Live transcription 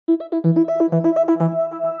Take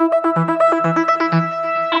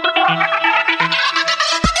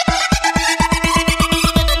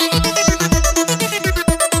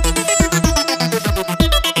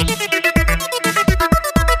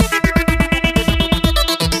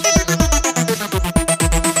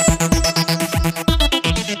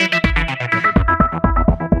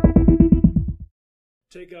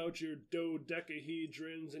out your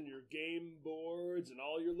dodecahedrons and your game boards and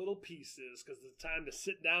all your little pieces, because it's time to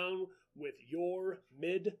sit down with your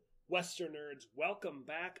Midwesterners. Welcome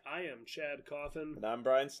back. I am Chad Coffin. And I'm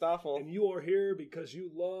Bryan Stoffel. And you are here because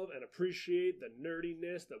you love and appreciate the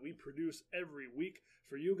nerdiness that we produce every week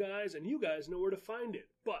for you guys, and you guys know where to find it.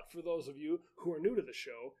 But for those of you who are new to the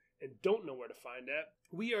show and don't know where to find it,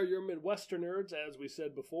 we are your Midwesterners, as we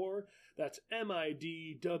said before. That's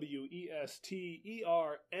MidwesterNerds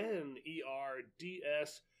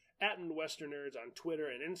at MidwesterNerds on Twitter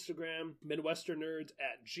and Instagram.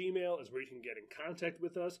 MidwesterNerds@gmail is where you can get in contact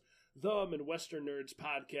with us. The Midwestern Nerds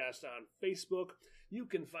Podcast on Facebook. You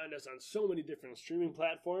can find us on so many different streaming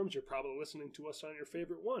platforms. You're probably listening to us on your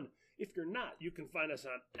favorite one. If you're not, you can find us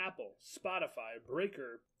on Apple, Spotify,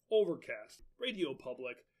 Breaker, Overcast, Radio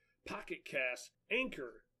Public, Pocket Cast,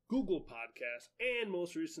 Anchor, Google Podcasts, and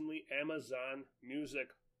most recently, Amazon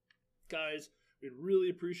Music. Guys, we'd really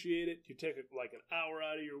appreciate it. You take like an hour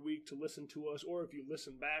out of your week to listen to us, or if you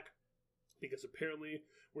listen back, because apparently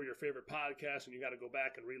we're your favorite podcast and you got to go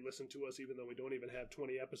back and re-listen to us even though we don't even have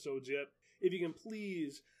 20 episodes yet. If you can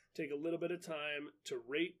please take a little bit of time to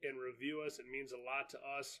rate and review us, it means a lot to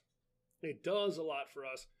us. It does a lot for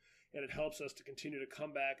us, and it helps us to continue to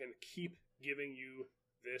come back and keep giving you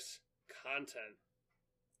this content.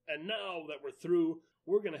 And now that we're through,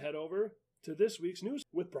 we're going to head over to this week's news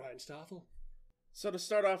with Bryan Stoffel. So to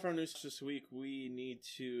start off our news this week, we need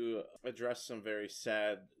to address some very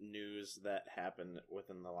sad news that happened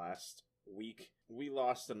within the last week. We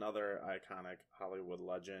lost another iconic Hollywood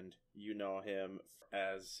legend. You know him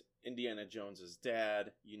as Indiana Jones's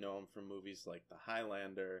dad. You know him from movies like The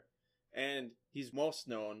Highlander. And he's most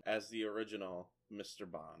known as the original Mr.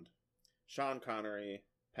 Bond. Sean Connery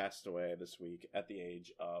passed away this week at the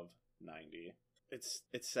age of 90. It's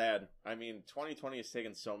sad. I mean, 2020 has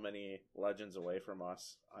taken so many legends away from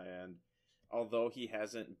us, and although he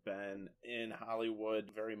hasn't been in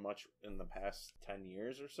Hollywood very much in the past 10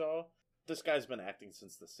 years or so, this guy's been acting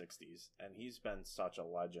since the 60s, and he's been such a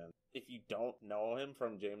legend. If you don't know him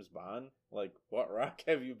from James Bond, like, what rock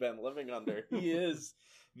have you been living under? He is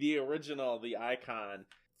the original, the icon.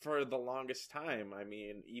 For the longest time, I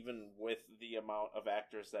mean, even with the amount of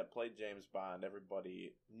actors that played James Bond,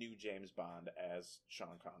 everybody knew James Bond as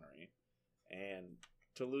Sean Connery. And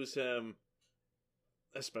to lose him,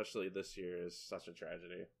 especially this year, is such a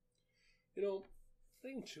tragedy. You know,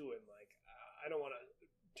 thing too, and like, I don't want to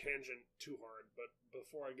tangent too hard, but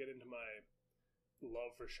before I get into my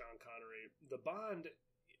love for Sean Connery, the Bond,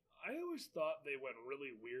 I always thought they went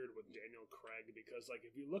really weird with Daniel Craig, because like,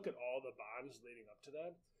 if you look at all the Bonds leading up to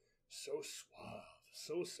that, so suave,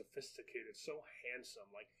 so sophisticated, so handsome.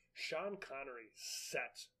 Like, Sean Connery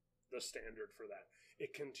set the standard for that.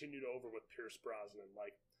 It continued over with Pierce Brosnan.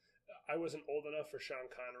 Like, I wasn't old enough for Sean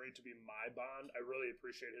Connery to be my Bond. I really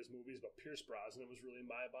appreciate his movies, but Pierce Brosnan was really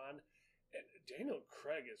my Bond. And Daniel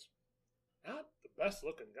Craig is not the best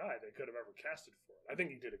looking guy they could have ever casted for it. I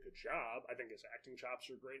think he did a good job. I think his acting chops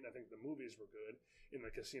are great, and I think the movies were good in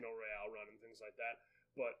the Casino Royale run and things like that.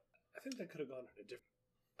 But I think they could have gone in a different...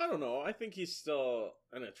 I don't know. I think he's still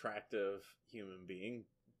an attractive human being.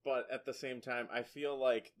 But at the same time, I feel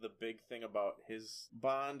like the big thing about his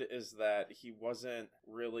Bond is that he wasn't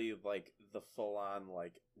really like the full-on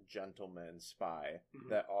like gentleman spy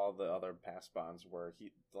that all the other past Bonds were.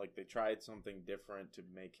 He like they tried something different to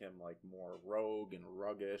make him like more rogue and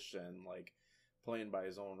roguish and like playing by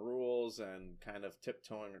his own rules and kind of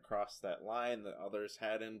tiptoeing across that line that others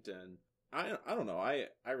hadn't. And I don't know. I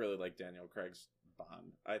really like Daniel Craig's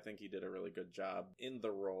Bond. I think he did a really good job in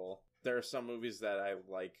the role. There are some movies that I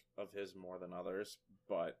like of his more than others,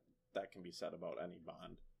 but that can be said about any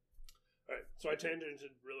Bond. All right, so I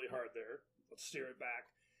tangented really hard there. Let's steer it back.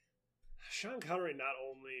 Sean Connery not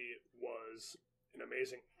only was an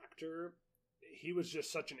amazing actor, he was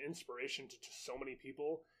just such an inspiration to so many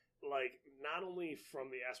people. Like, not only from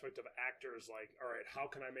the aspect of actors, like, all right, how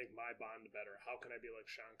can I make my Bond better? How can I be like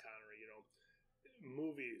Sean Connery, you know?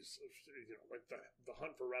 Movies, you know, like the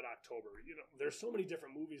Hunt for Red October. You know, there's so many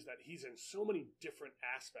different movies that he's in so many different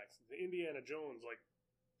aspects. The Indiana Jones, like,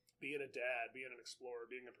 being a dad, being an explorer,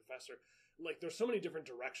 being a professor. Like, there's so many different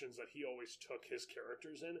directions that he always took his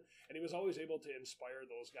characters in, and he was always able to inspire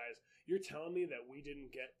those guys. You're telling me that we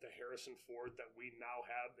didn't get the Harrison Ford that we now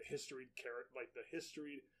have, the historied character, like the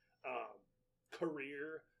historied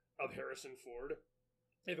career of Harrison Ford,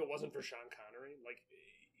 if it wasn't for Sean Connery. Like,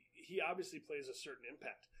 he obviously plays a certain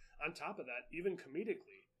impact. On top of that, even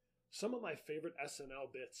comedically, some of my favorite SNL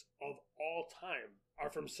bits of all time are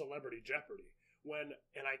from Celebrity Jeopardy.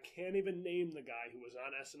 And I can't even name the guy who was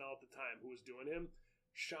on SNL at the time who was doing him.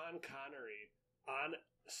 Sean Connery on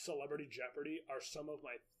Celebrity Jeopardy are some of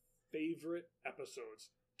my favorite episodes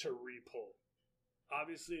to re-pull.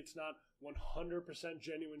 Obviously, it's not 100%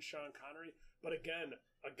 genuine Sean Connery, but again,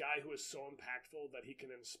 a guy who is so impactful that he can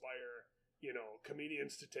inspire,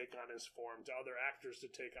 comedians to take on his form, to other actors to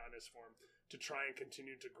take on his form, to try and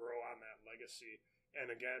continue to grow on that legacy. And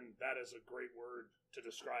again, that is a great word to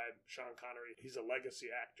describe Sean Connery. He's a legacy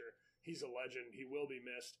actor. He's a legend. He will be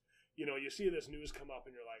missed. You see this news come up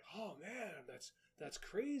and you're like, oh man, that's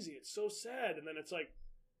crazy. It's so sad. And then it's like,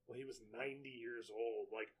 well, he was 90 years old.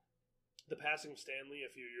 Like, the passing of Stanley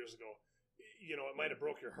a few years ago, it might have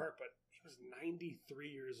broke your heart, but he was 93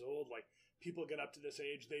 years old. Like, people get up to this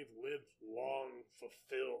age, they've lived long,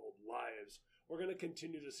 fulfilled lives. We're going to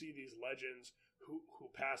continue to see these legends who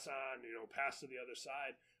pass on, pass to the other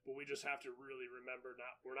side, but we just have to really remember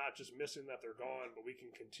we're not just missing that they're gone, but we can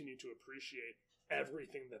continue to appreciate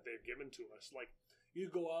everything that they've given to us. Like, you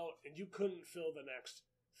go out and you couldn't fill the next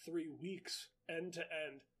 3 weeks end to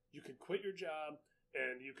end. You could quit your job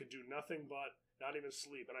and you could do nothing but not even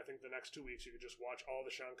sleep. And I think the next 2 weeks you could just watch all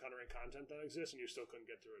the Sean Connery content that exists and you still couldn't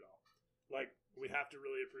get through it all. Like, we have to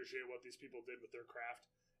really appreciate what these people did with their craft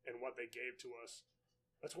and what they gave to us.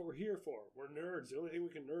 That's what we're here for. We're nerds. The only thing we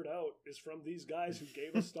can nerd out is from these guys who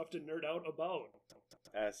gave us stuff to nerd out about.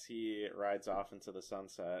 As he rides off into the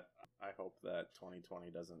sunset, I hope that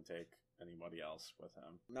 2020 doesn't take anybody else with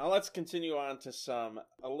him. Now let's continue on to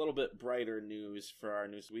a little bit brighter news for our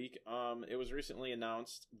news week. It was recently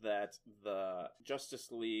announced that the Justice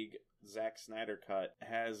League Zack Snyder cut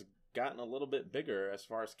has gotten a little bit bigger as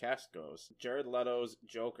far as cast goes. Jared Leto's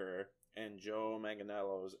Joker and Joe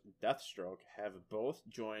Manganiello's Deathstroke have both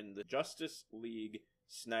joined the Justice League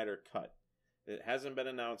Snyder Cut. It hasn't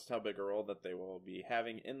been announced how big a role that they will be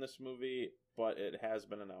having in this movie, but it has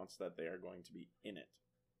been announced that they are going to be in it.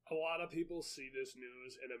 A lot of people see this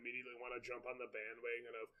news and immediately want to jump on the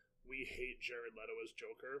bandwagon of, we hate Jared Leto as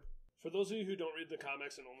Joker. For those of you who don't read the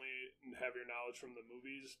comics and only have your knowledge from the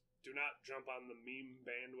movies, do not jump on the meme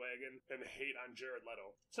bandwagon and hate on Jared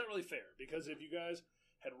Leto. It's not really fair, because if you guys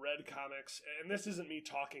had read comics, and this isn't me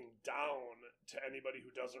talking down to anybody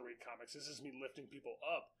who doesn't read comics, this is me lifting people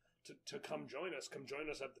up to come join us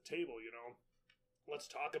at the table, Let's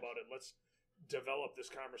talk about it. Let's develop this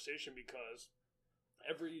conversation, because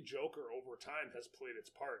every Joker over time has played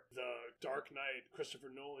its part. The Dark Knight,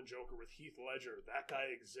 Christopher Nolan Joker with Heath Ledger, that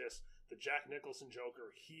guy exists. The Jack Nicholson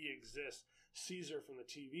Joker, he exists. Caesar from the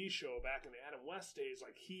TV show back in the Adam West days,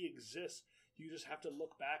 like, he exists. You just have to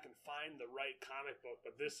look back and find the right comic book.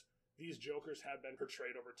 But these Jokers have been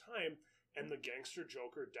portrayed over time, and the gangster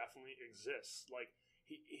Joker definitely exists. Like,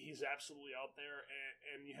 he's absolutely out there,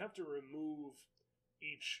 and you have to remove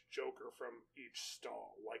each Joker from each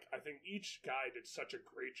stall. Like, I think each guy did such a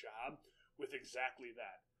great job with exactly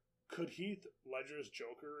that. Could Heath Ledger's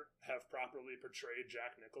Joker have properly portrayed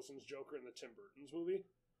Jack Nicholson's Joker in the Tim Burton's movie?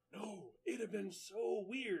 No. It'd have been so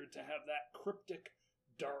weird to have that cryptic,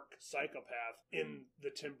 dark psychopath in the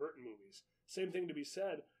Tim Burton movies. Same thing to be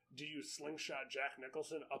said, do you slingshot Jack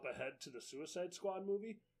Nicholson up ahead to the Suicide Squad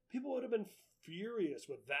movie? People would have been furious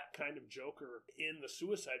with that kind of Joker in the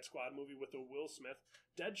Suicide Squad movie with the Will Smith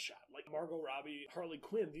Deadshot. Like Margot Robbie, Harley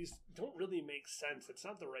Quinn, these don't really make sense. It's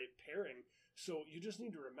not the right pairing. So you just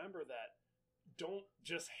need to remember that. Don't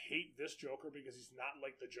just hate this Joker because he's not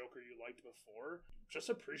like the Joker you liked before.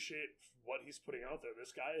 Just appreciate what he's putting out there.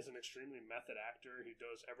 This guy is an extremely method actor. He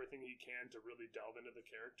does everything he can to really delve into the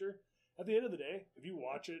character. At the end of the day, if you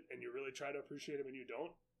watch it and you really try to appreciate him and you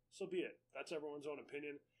don't, so be it. That's everyone's own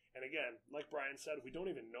opinion. And again, like Bryan said, we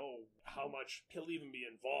don't even know how much he'll even be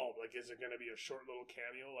involved. Like, is it going to be a short little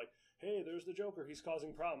cameo? Like, hey, there's the Joker. He's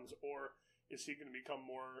causing problems. Or is he going to become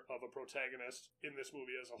more of a protagonist in this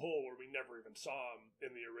movie as a whole, where we never even saw him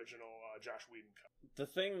in the original Joss Whedon cut? The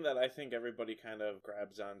thing that I think everybody kind of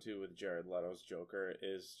grabs onto with Jared Leto's Joker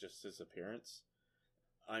is just his appearance.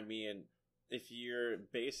 I mean, if you're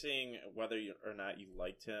basing whether or not you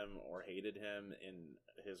liked him or hated him in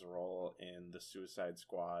his role in the Suicide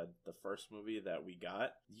Squad, the first movie that we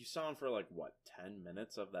got, you saw him for 10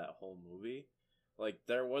 minutes of that whole movie. Like,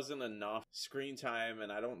 there wasn't enough screen time,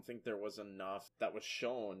 and I don't think there was enough that was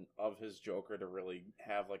shown of his Joker to really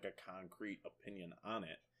have, like, a concrete opinion on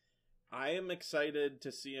it. I am excited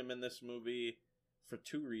to see him in this movie for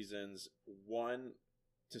two reasons. One,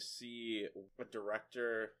 to see a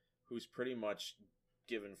director who's pretty much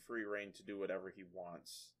given free reign to do whatever he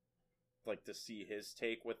wants. Like, to see his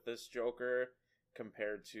take with this Joker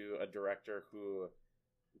compared to a director who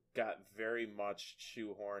got very much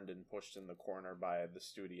shoehorned and pushed in the corner by the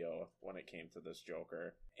studio when it came to this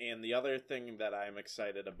Joker. And the other thing that I'm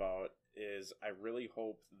excited about is I really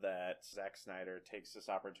hope that Zack Snyder takes this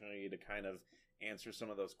opportunity to kind of answer some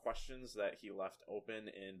of those questions that he left open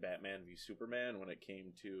in Batman v Superman when it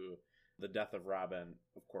came to the death of Robin,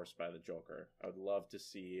 of course, by the Joker. I would love to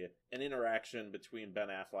see an interaction between Ben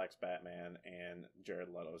Affleck's Batman and Jared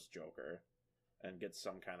Leto's Joker and get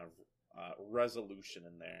some kind of resolution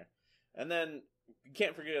in there. And then you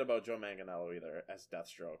can't forget about Joe Manganiello either as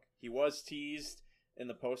Deathstroke. He was teased in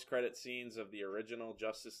the post-credit scenes of the original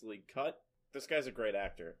Justice League cut. This guy's a great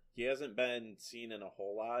actor. He hasn't been seen in a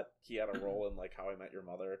whole lot. He had a role in, like, How I Met Your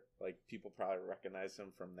Mother. Like, people probably recognize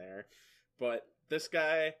him from there. But this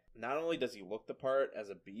guy, not only does he look the part as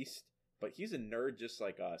a beast, but he's a nerd just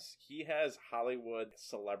like us. He has Hollywood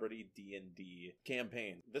celebrity D&D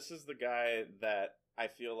campaign. This is the guy that I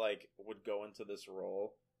feel like would go into this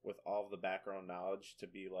role with all of the background knowledge to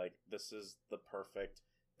be like, this is the perfect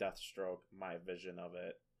Deathstroke, my vision of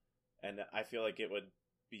it. And I feel like it would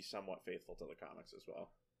be somewhat faithful to the comics as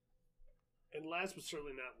well. And last but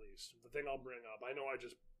certainly not least, the thing I'll bring up, I know I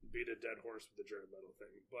just beat a dead horse with the Jared Leto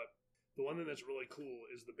thing, but the one thing that's really cool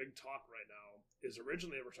is the big talk right now is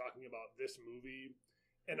originally they were talking about this movie,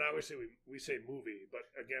 and I always say we say movie,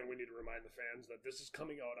 but again, we need to remind the fans that this is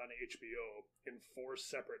coming out on HBO in 4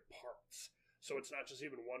 separate parts. So it's not just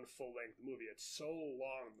even one full-length movie. It's so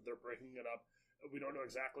long that they're breaking it up. We don't know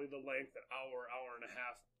exactly the length, an hour, hour and a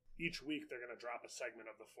half. Each week they're going to drop a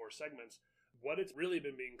segment of the 4 segments. What it's really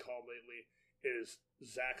been being called lately is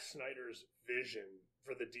Zack Snyder's vision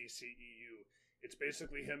for the DCEU. It's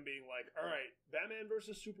basically him being like, all right, Batman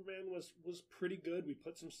versus Superman was pretty good. We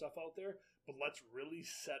put some stuff out there, but let's really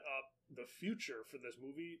set up the future for this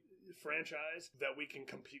movie franchise that we can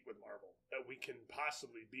compete with Marvel, that we can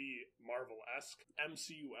possibly be Marvel-esque,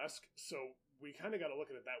 MCU-esque. So we kind of got to look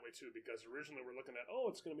at it that way too, because originally we're looking at, oh,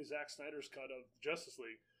 it's going to be Zack Snyder's cut of Justice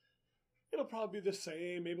League. It'll probably be the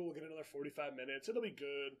same. Maybe we'll get another 45 minutes. It'll be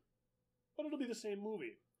good, but it'll be the same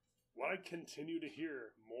movie. What I continue to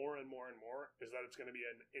hear more and more and more is that it's going to be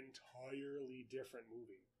an entirely different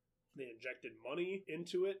movie. They injected money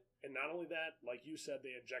into it, and not only that, like you said,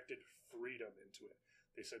 they injected freedom into it.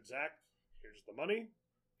 They said, Zach, here's the money,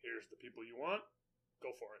 here's the people you want,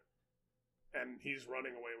 go for it. And he's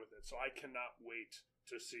running away with it, so I cannot wait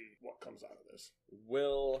to see what comes out of this.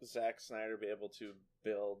 Will Zack Snyder be able to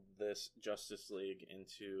build this Justice League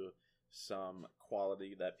into some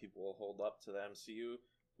quality that people will hold up to the MCU?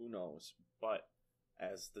 Who knows? But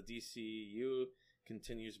as the DCU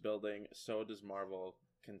continues building, so does Marvel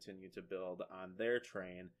continue to build on their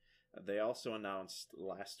train. They also announced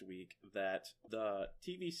last week that the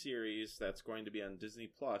TV series that's going to be on Disney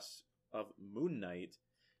Plus of Moon Knight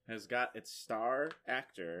has got its star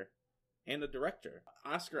actor and a director.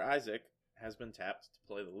 Oscar Isaac has been tapped to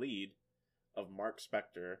play the lead of Mark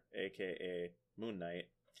Spector, aka Moon Knight,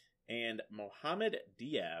 and Mohamed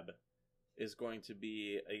Diab is going to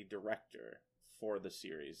be a director for the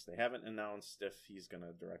series. They haven't announced if he's going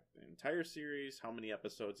to direct the entire series, how many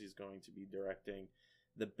episodes he's going to be directing.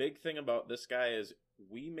 The big thing about this guy is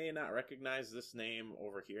we may not recognize this name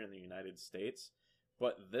over here in the United States,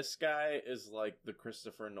 but this guy is like the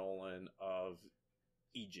Christopher Nolan of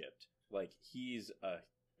Egypt. Like, he's a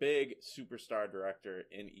big superstar director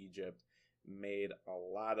in Egypt, made a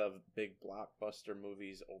lot of big blockbuster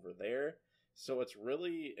movies over there. So it's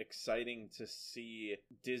really exciting to see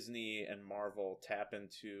Disney and Marvel tap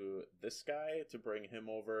into this guy to bring him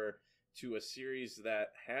over to a series that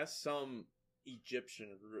has some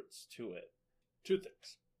Egyptian roots to it. 2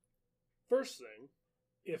 things. First thing,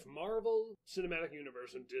 if Marvel Cinematic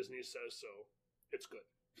Universe and Disney says so, it's good.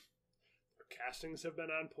 Their castings have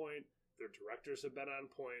been on point. Their directors have been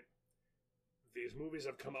on point. These movies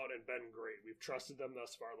have come out and been great. We've trusted them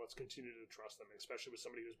thus far. Let's continue to trust them, especially with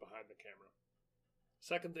somebody who's behind the camera.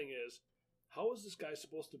 Second thing is, how is this guy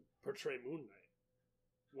supposed to portray Moon Knight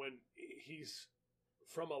when he's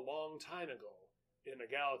from a long time ago in a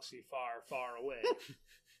galaxy far, far away?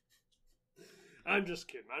 I'm just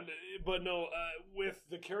kidding. But no, with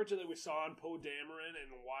the character that we saw on Poe Dameron,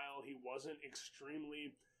 and while he wasn't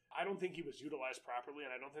extremely... I don't think he was utilized properly,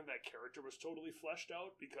 and I don't think that character was totally fleshed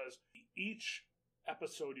out, because each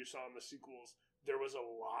episode you saw in the sequels, there was a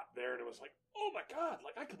lot there, and it was like, oh my god,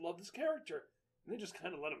 like I could love this character. And they just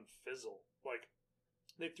kind of let him fizzle. Like,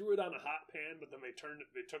 they threw it on a hot pan, but then they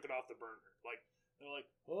took it off the burner. Like, they're like,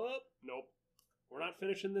 oh, nope, we're not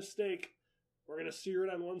finishing this steak. We're going to sear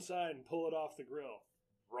it on one side and pull it off the grill.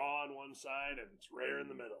 Raw on one side, and it's rare in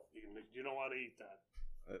the middle. You don't want to eat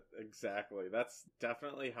that. Exactly. That's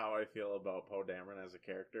definitely how I feel about Poe Dameron as a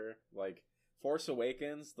character. Like, Force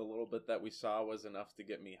Awakens, the little bit that we saw was enough to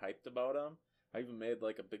get me hyped about him. I even made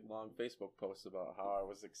like a big long Facebook post about how I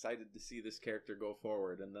was excited to see this character go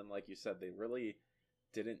forward. And then, like you said, they really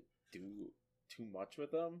didn't do too much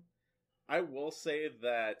with him. I will say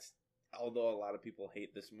that although a lot of people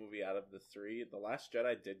hate this movie, out of the three, The Last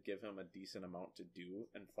Jedi did give him a decent amount to do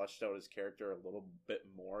and fleshed out his character a little bit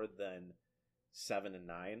more than 7 and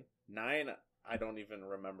 9. 9, I don't even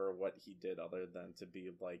remember what he did other than to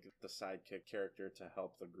be like the sidekick character to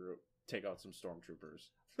help the group take out some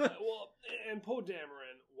stormtroopers. Well, and Poe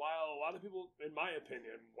Dameron, while a lot of people, in my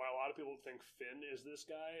opinion, while a lot of people think Finn is this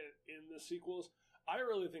guy in the sequels, I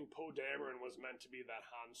really think Poe Dameron was meant to be that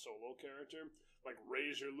Han Solo character. Like,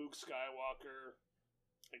 Rey's your Luke Skywalker.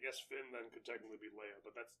 I guess Finn then could technically be Leia,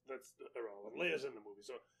 but that's irrelevant. Leia's in the movie,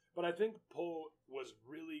 so. But I think Poe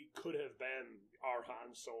could have been our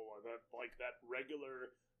Han Solo, that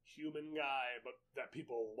regular human guy, but that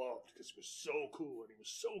people loved because he was so cool and he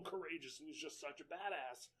was so courageous and he was just such a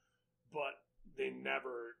badass. But they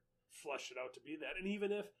never fleshed it out to be that. And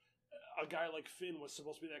even if a guy like Finn was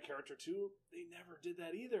supposed to be that character too, they never did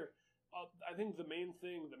that either. I think the main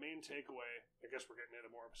takeaway, I guess we're getting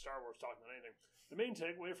into more of Star Wars talk than anything. The main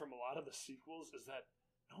takeaway from a lot of the sequels is that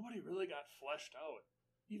nobody really got fleshed out.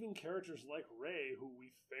 Even characters like Rey, who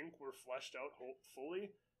we think were fleshed out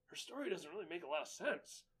fully, her story doesn't really make a lot of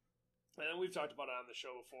sense. And we've talked about it on the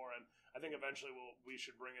show before, and I think eventually we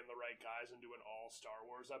should bring in the right guys and do an all Star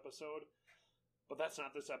Wars episode. But that's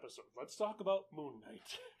not this episode. Let's talk about Moon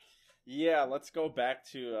Knight. Yeah, let's go back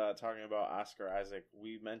to talking about Oscar Isaac.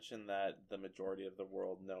 We mentioned that the majority of the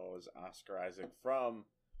world knows Oscar Isaac from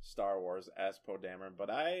Star Wars as Poe Dameron, but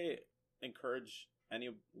I encourage any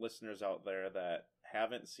listeners out there that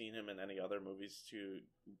haven't seen him in any other movies to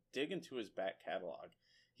dig into his back catalog.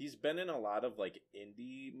 He's been in a lot of like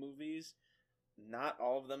indie movies. Not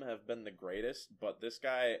all of them have been the greatest, but this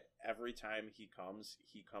guy, every time he comes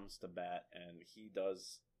to bat, and he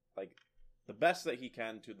does like the best that he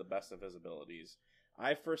can to the best of his abilities.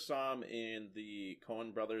 I first saw him in the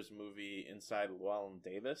Coen Brothers movie Inside Llewellyn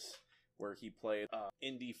Davis, where he played an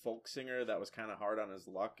indie folk singer that was kind of hard on his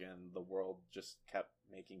luck, and the world just kept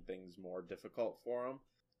making things more difficult for him.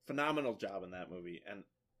 Phenomenal job in that movie, and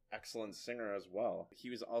excellent singer as well. He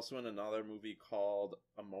was also in another movie called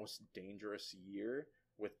A Most Dangerous Year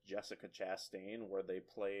with Jessica Chastain, where they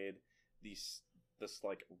played this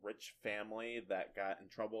like rich family that got in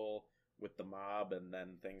trouble with the mob, and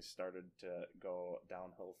then things started to go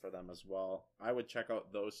downhill for them as well. I would check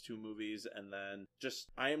out those two movies and then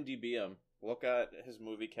just IMDb him. Look at his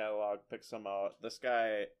movie catalog, pick some out. This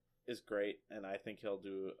guy is great, and I think he'll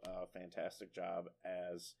do a fantastic job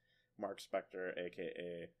as Mark Spector,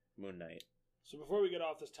 aka Moon Knight. So before we get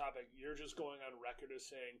off this topic, you're just going on record as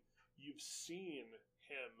saying you've seen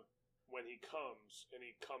him when he comes, and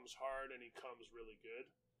he comes hard, and he comes really good.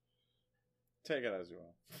 Take it as you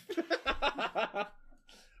will.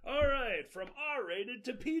 All right, from R-rated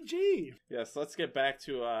to PG. Yes, let's get back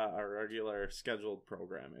to our regular scheduled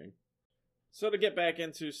programming. So to get back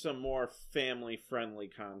into some more family-friendly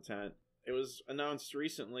content, it was announced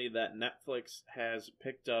recently that Netflix has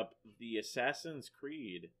picked up the Assassin's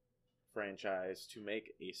Creed franchise to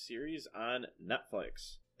make a series on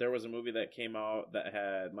Netflix. There was a movie that came out that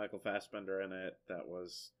had Michael Fassbender in it that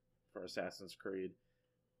was for Assassin's Creed.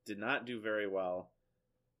 Did not do very well.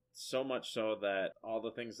 So much so that all the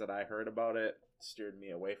things that I heard about it steered me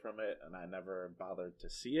away from it, and I never bothered to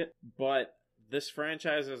see it. But this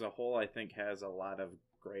franchise as a whole, I think, has a lot of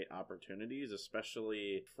great opportunities,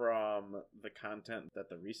 especially from the content that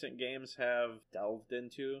the recent games have delved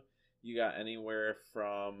into. You got anywhere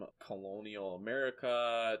from colonial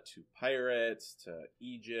America to pirates to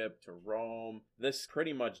Egypt to Rome. This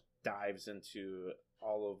pretty much dives into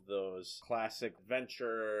all of those classic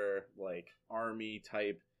adventure, like army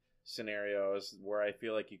type scenarios where I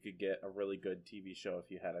feel like you could get a really good TV show if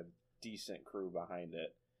you had a decent crew behind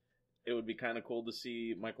it. It would be kind of cool to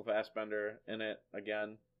see Michael Fassbender in it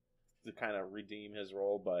again to kind of redeem his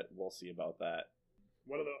role, but we'll see about that.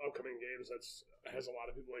 One of the upcoming games that has a lot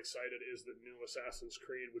of people excited is the new Assassin's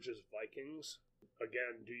Creed, which is Vikings.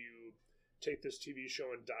 Again, do you take this TV show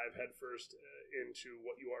and dive headfirst into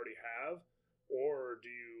what you already have? Or do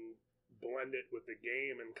you blend it with the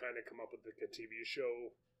game and kind of come up with like a TV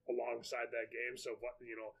show alongside that game. So,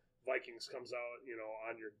 Vikings comes out,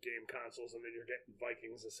 on your game consoles, and then you're getting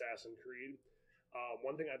Vikings Assassin's Creed.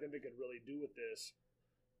 One thing I think they could really do with this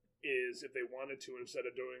is if they wanted to, instead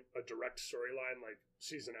of doing a direct storyline like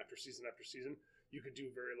season after season after season, you could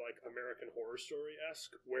do very like American Horror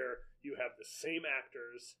Story-esque, where you have the same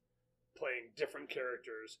actors playing different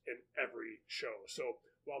characters in every show. So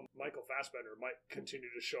while Michael Fassbender might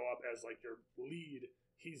continue to show up as like your lead,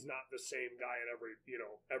 he's not the same guy in every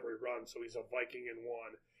run. So he's a Viking in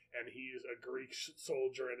one, and he's a Greek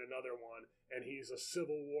soldier in another one, and he's a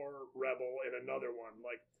Civil War rebel in another one.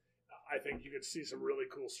 Like, I think you could see some really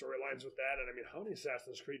cool storylines with that. And I mean, how many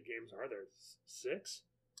Assassin's Creed games are there? 6?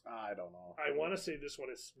 I don't know. I want to say this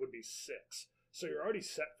one would be 6. So you're already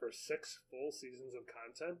set for 6 full seasons of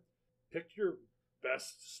content. Pick your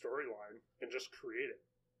best storyline and just create it.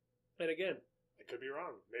 And again, I could be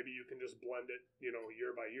wrong. Maybe you can just blend it,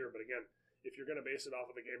 year by year. But again, if you're going to base it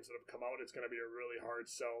off of the games that have come out, it's going to be a really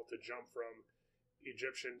hard sell to jump from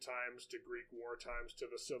Egyptian times to Greek war times to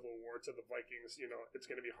the Civil War to the Vikings. It's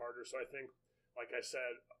going to be harder. So I think, like I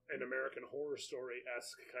said, an American Horror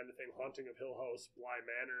Story-esque kind of thing, Haunting of Hill House, Bly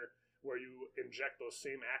Manor, where you inject those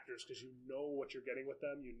same actors because you know what you're getting with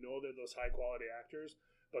them. You know they're those high-quality actors.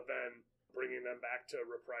 But then bringing them back to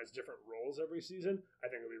reprise different roles every season, I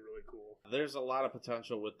think would be really cool. There's a lot of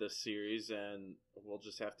potential with this series, and we'll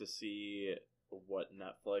just have to see what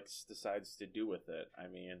Netflix decides to do with it. I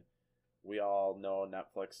mean, we all know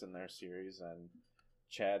Netflix and their series, and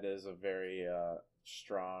Chad is a very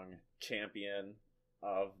strong champion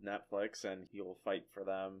of Netflix, and he will fight for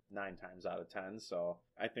them 9 times out of 10. So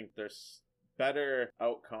I think there's better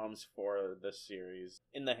outcomes for this series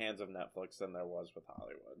in the hands of Netflix than there was with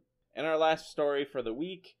Hollywood. And our last story for the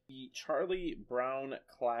week, the Charlie Brown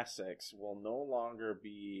Classics will no longer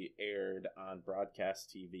be aired on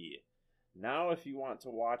broadcast TV. Now, if you want to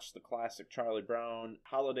watch the classic Charlie Brown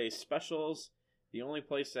holiday specials, the only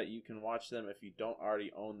place that you can watch them if you don't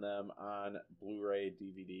already own them on Blu-ray,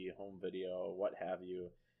 DVD, home video, what have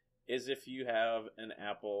you, is if you have an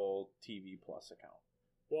Apple TV Plus account.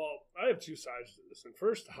 Well, I have 2 sides to this. And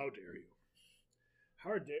first, how dare you?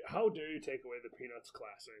 How dare you take away the Peanuts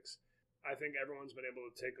classics? I think everyone's been able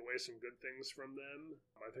to take away some good things from them.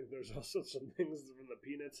 I think there's also some things from the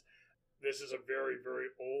Peanuts. This is a very, very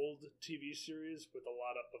old TV series with a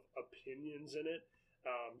lot of opinions in it.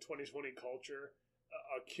 2020 culture.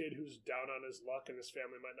 A kid who's down on his luck and his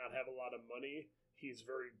family might not have a lot of money. He's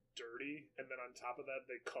very dirty. And then on top of that,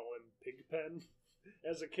 they call him Pigpen.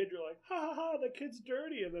 As a kid, you're like, ha ha ha, the kid's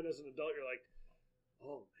dirty. And then as an adult, you're like,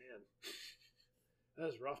 oh man. That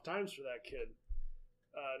was rough times for that kid.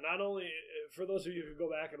 Not only, for those of you who go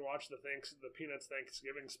back and watch the Peanuts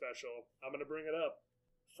Thanksgiving special, I'm going to bring it up.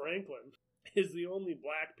 Franklin is the only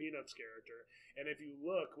black Peanuts character. And if you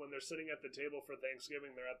look, when they're sitting at the table for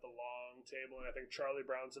Thanksgiving, they're at the long table, and I think Charlie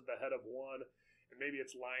Brown's at the head of one, and maybe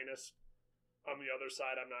it's Linus on the other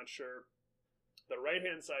side, I'm not sure. The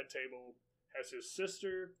right-hand side table has his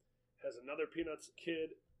sister, has another Peanuts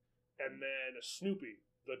kid, and then Snoopy,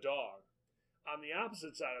 the dog. On the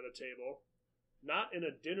opposite side of the table, not in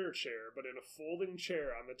a dinner chair, but in a folding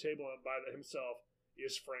chair on the table by himself,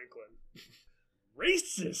 is Franklin.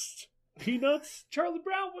 Racist! Peanuts? Charlie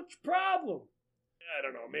Brown, what's your problem? I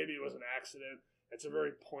don't know, maybe it was an accident. It's a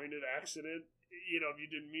very pointed accident. If you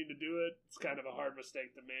didn't mean to do it, it's kind of a hard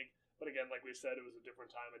mistake to make. But again, like we said, it was a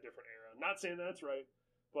different time, a different era. Not saying that's right,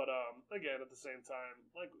 but again, at the same time,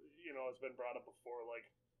 it's been brought up before,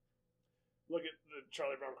 look at the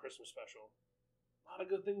Charlie Brown Christmas special. A lot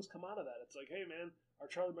of good things come out of that. It's like, hey man, our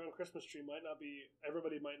Charlie Brown Christmas tree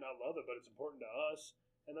everybody might not love it, but it's important to us,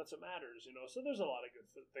 and that's what matters, So there's a lot of good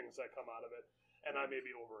things that come out of it, and I may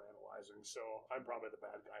be overanalyzing, so I'm probably the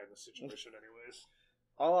bad guy in the situation anyways.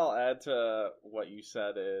 All I'll add to what you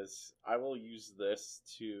said is I will use this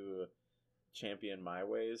to champion my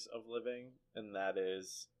ways of living, and that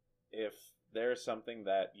is if there's something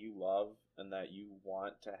that you love and that you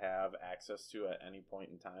want to have access to at any point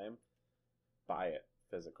in time, buy it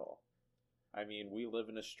physical. I mean, we live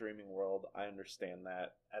in a streaming world. I understand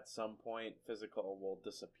that at some point physical will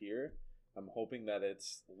disappear. I'm hoping that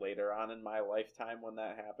it's later on in my lifetime when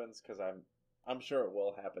that happens, because I'm sure it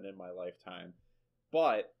will happen in my lifetime.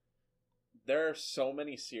 But there are so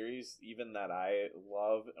many series even that I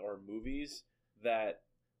love, or movies, that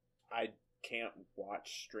I can't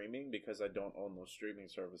watch streaming because I don't own those streaming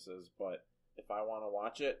services. But if I want to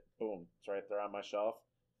watch it, boom, it's right there on my shelf.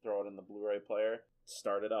 Throw it in the Blu-ray player,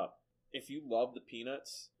 start it up. If you love the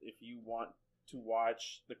Peanuts, if you want to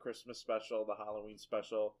watch the Christmas special, the Halloween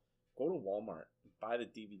special, go to Walmart, buy the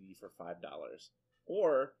DVD for $5.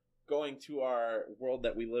 Or going to our world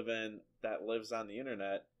that we live in that lives on the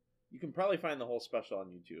internet, you can probably find the whole special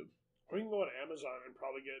on YouTube. Or you can go on Amazon and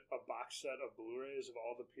probably get a box set of Blu-rays of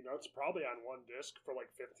all the Peanuts, probably on one disc for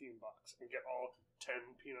like $15, and get all 10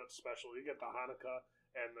 Peanuts special. You get the Hanukkah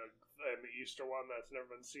and the Easter one that's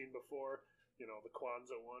never been seen before. You know, the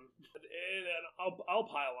Kwanzaa one. And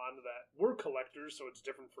I'll pile on to that. We're collectors, so it's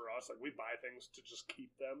different for us. Like, we buy things to just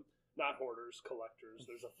keep them. Not hoarders, collectors.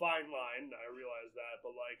 There's a fine line, I realize that,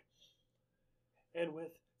 but like... And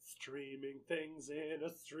with streaming things in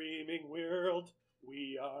a streaming world...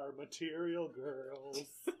 We are material girls.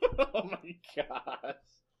 Oh my gosh.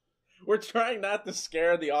 We're trying not to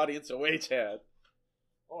scare the audience away, Chad.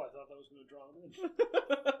 Oh, I thought that was going to draw them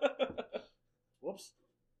in. Whoops.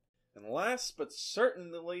 And last but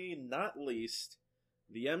certainly not least,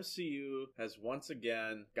 the MCU has once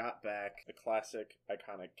again got back a classic,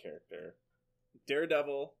 iconic character.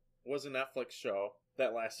 Daredevil was a Netflix show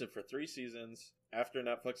that lasted for 3 seasons. After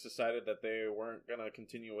Netflix decided that they weren't going to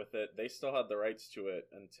continue with it, they still had the rights to it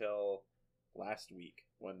until last week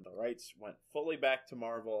when the rights went fully back to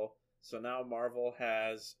Marvel. So now Marvel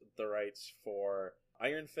has the rights for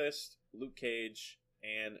Iron Fist, Luke Cage,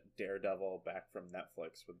 and Daredevil back from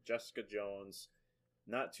Netflix with Jessica Jones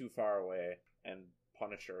not too far away and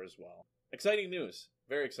Punisher as well. Exciting news.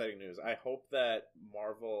 Very exciting news. I hope that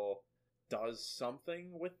Marvel does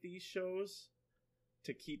something with these shows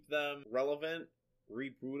to keep them relevant.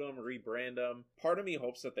 Reboot them, rebrand them. Part of me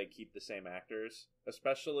hopes that they keep the same actors,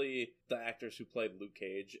 especially the actors who played Luke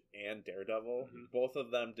Cage and Daredevil. Mm-hmm. Both of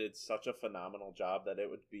them did such a phenomenal job that it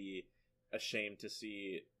would be a shame to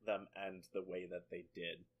see them end the way that they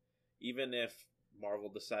did. Even if Marvel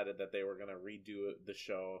decided that they were going to redo the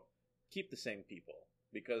show, keep the same people.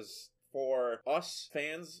 Because for us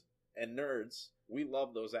fans and nerds, we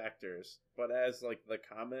love those actors. But as like the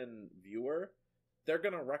common viewer, they're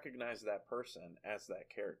going to recognize that person as that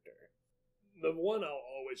character. The one I'll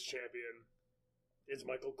always champion is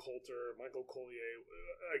Michael Colter, Michael Collier.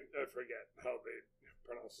 I forget how they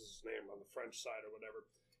pronounce his name on the French side or whatever.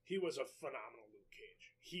 He was a phenomenal Luke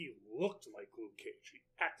Cage. He looked like Luke Cage. He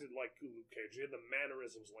acted like Luke Cage. He had the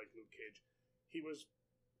mannerisms like Luke Cage. He was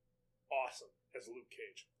awesome as Luke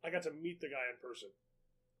Cage. I got to meet the guy in person.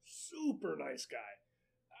 Super nice guy.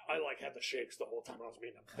 I had the shakes the whole time I was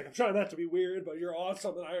meeting him. I'm trying not to be weird, but you're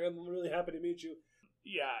awesome, and I'm really happy to meet you.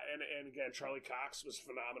 Yeah, and again, Charlie Cox was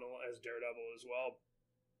phenomenal as Daredevil as well.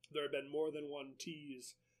 There had been more than one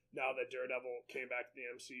tease now that Daredevil came back to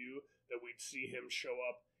the MCU that we'd see him show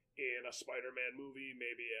up in a Spider-Man movie,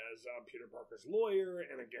 maybe as Peter Parker's lawyer.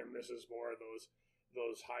 And again, this is more of those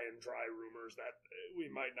high and dry rumors that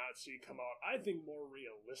we might not see come out. I think more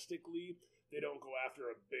realistically, they don't go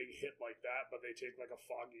after a big hit like that, but they take like a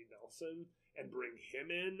Foggy Nelson and bring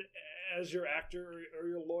him in as your actor or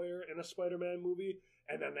your lawyer in a Spider-Man movie.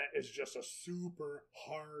 And then that is just a super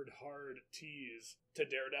hard tease to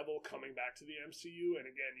Daredevil coming back to the MCU. And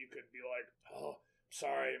again, you could be like, oh,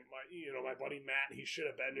 sorry, my buddy Matt, he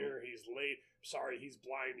should have been here. He's late. Sorry, he's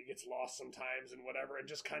blind. He gets lost sometimes and whatever. And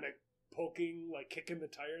just kind of poking, like kicking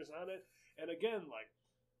the tires on it. And again, like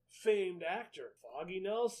famed actor, Foggy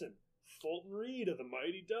Nelson, Fulton Reed of the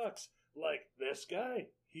Mighty Ducks. Like, this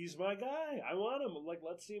guy, he's my guy. I want him. Like,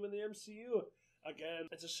 let's see him in the MCU. Again,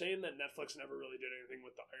 it's a shame that Netflix never really did anything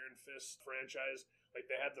with the Iron Fist franchise.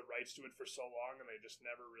 Like, they had the rights to it for so long, and they just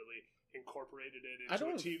never really incorporated it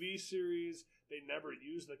into a TV series. They never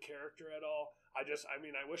used the character at all. I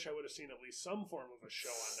wish I would have seen at least some form of a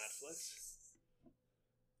show on Netflix.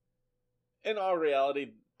 In all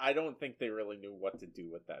reality, I don't think they really knew what to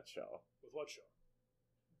do with that show. With what show?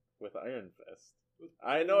 With Iron Fist.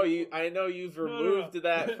 I know you've removed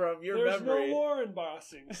that from your memory. There's no Lauren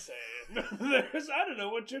Bossing saying. I don't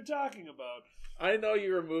know what you're talking about. I know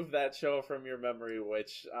you removed that show from your memory,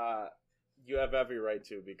 which you have every right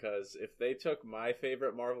to, because if they took my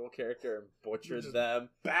favorite Marvel character and butchered them,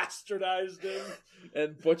 bastardized him,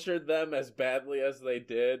 and butchered them as badly as they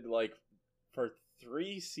did, like for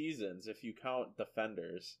 3 seasons, if you count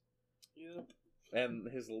Defenders. Yep.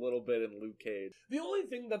 And his little bit in Luke Cage. The only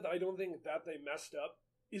thing that I don't think that they messed up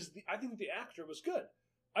is I think the actor was good.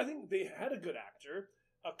 I think they had a good actor,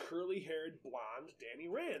 a curly-haired blonde Danny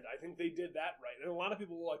Rand. I think they did that right. And a lot of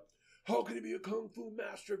people were like, how can he be a kung fu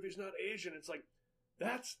master if he's not Asian? It's like,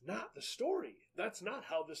 that's not the story. That's not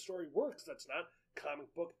how the story works. That's not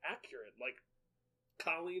comic book accurate. Like,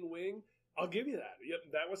 Colleen Wing, I'll give you that.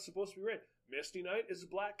 Yep, that was supposed to be right. Misty Knight is a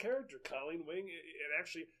black character. Colleen Wing, and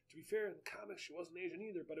actually, to be fair, in the comics, she wasn't Asian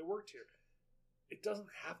either, but it worked here. it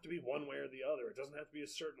doesn't have to be one way or the other. It doesn't have to be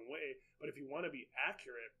a certain way. But if you want to be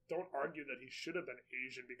accurate, don't argue that he should have been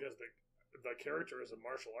Asian because the character is a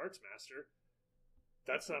martial arts master.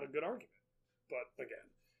 That's not a good argument. But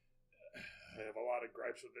again, I have a lot of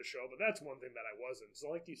gripes with this show, but that's one thing that I wasn't.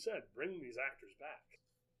 So like you said, bring these actors back.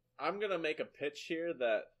 I'm going to make a pitch here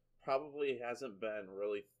that probably hasn't been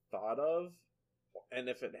really thought of. And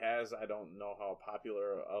if it has, I don't know how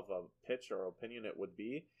popular of a pitch or opinion it would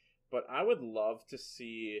be. But I would love to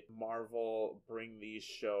see Marvel bring these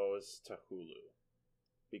shows to Hulu.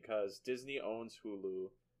 Because Disney owns Hulu.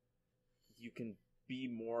 You can be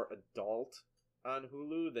more adult on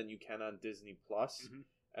Hulu than you can on Disney Plus. Mm-hmm.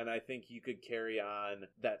 And I think you could carry on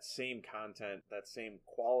that same content, that same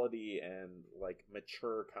quality and like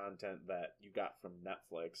mature content that you got from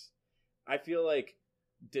Netflix. I feel like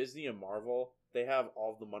Disney and Marvel, they have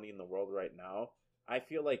all the money in the world right now. I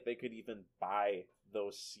feel like they could even buy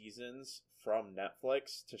those seasons from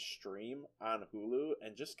Netflix to stream on Hulu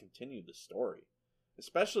and just continue the story.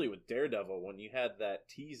 Especially with Daredevil, when you had that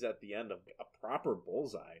tease at the end of a proper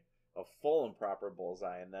bullseye, a full and proper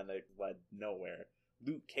bullseye, and then it led nowhere.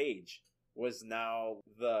 Luke Cage was now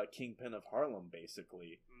the Kingpin of Harlem,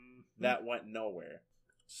 basically. Mm-hmm. That went nowhere.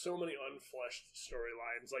 So many unfleshed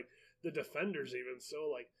storylines. Like, the Defenders even. So,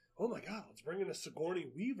 like, oh my god, let's bring in a Sigourney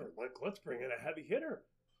Weaver. Like, let's bring in a heavy hitter.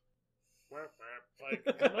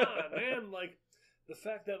 Like, come on, man. Like, the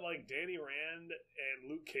fact that, like, Danny Rand and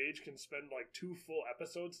Luke Cage can spend, like, 2 full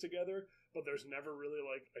episodes together, but there's never really,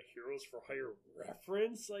 like, a Heroes for Hire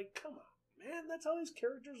reference. Like, come on. Man, that's how these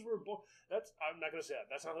characters were born. I'm not going to say that.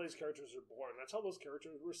 That's not how these characters were born. That's how those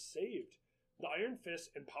characters were saved. The Iron Fist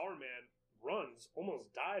and Power Man runs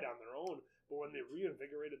almost died on their own, but when they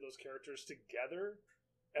reinvigorated those characters together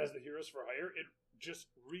as the Heroes for Hire, it just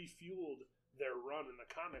refueled their run in the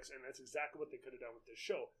comics, and that's exactly what they could have done with this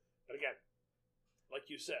show. But again, like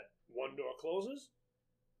you said, one door closes,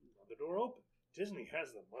 another door opens. Disney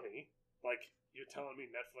has the money. Like, you're telling me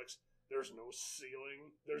Netflix... There's no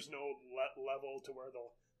ceiling. There's no level to where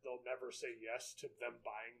they'll never say yes to them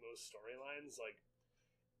buying those storylines. Like,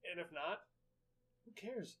 and if not, who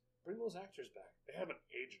cares? Bring those actors back. They haven't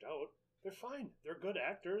aged out. They're fine. They're good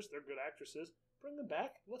actors. They're good actresses. Bring them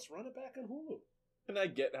back. Let's run it back on Hulu. And I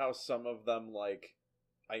get how some of them, like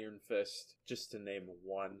Iron Fist, just to name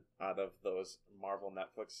one out of those Marvel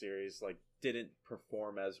Netflix series, like didn't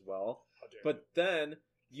perform as well. But then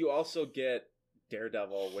you also get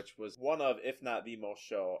Daredevil, which was one of, if not the most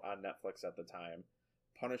show on Netflix at the time.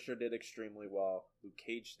 Punisher did extremely well. Luke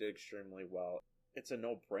Cage did extremely well. It's a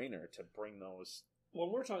no-brainer to bring those.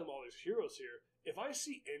 When we're talking about all these heroes here, if I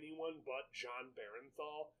see anyone but John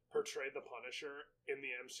Barenthal portray the Punisher in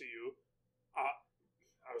the MCU,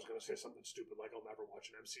 I was going to say something stupid like I'll never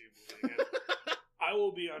watch an MCU movie again. I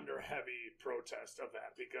will be under heavy protest of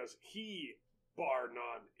that because he, bar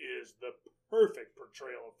none, is the perfect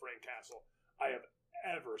portrayal of Frank Castle I have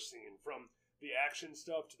ever seen, from the action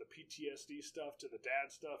stuff to the PTSD stuff to the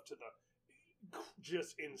dad stuff to the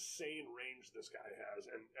just insane range this guy has.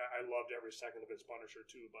 And I loved every second of his Punisher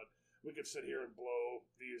too, but we could sit here and blow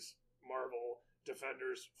these Marvel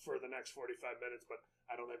Defenders for the next 45 minutes, but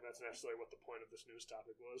I don't think that's necessarily what the point of this news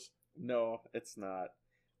topic was. No, it's not.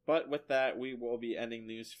 But with that, we will be ending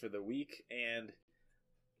news for the week, and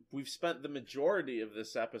we've spent the majority of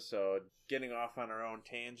this episode getting off on our own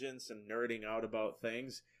tangents and nerding out about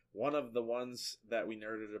things. One of the ones that we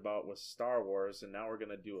nerded about was Star Wars, and now we're going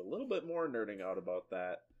to do a little bit more nerding out about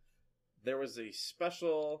that. There was a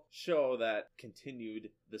special show that continued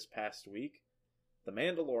this past week, The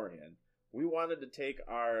Mandalorian. We wanted to take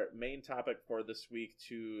our main topic for this week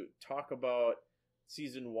to talk about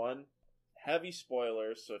Season 1. Heavy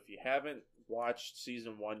spoilers, so if you haven't watched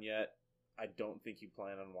Season 1 yet, I don't think you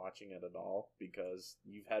plan on watching it at all because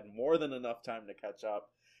you've had more than enough time to catch up.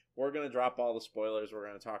 We're going to drop all the spoilers. We're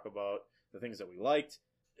going to talk about the things that we liked.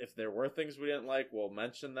 If there were things we didn't like, we'll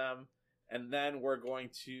mention them. And then we're going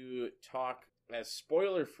to talk as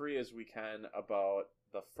spoiler-free as we can about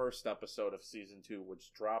the first episode of Season 2,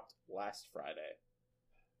 which dropped last Friday.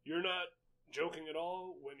 You're not joking at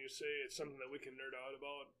all when you say it's something that we can nerd out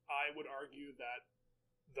about. I would argue that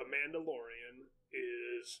The Mandalorian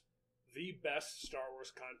is the best Star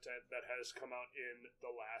Wars content that has come out in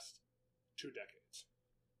the last 2 decades.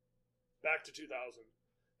 Back to 2000.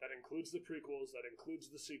 That includes the prequels, that includes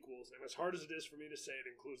the sequels, and as hard as it is for me to say, it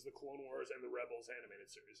includes the Clone Wars and the Rebels animated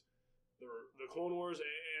series. The Clone Wars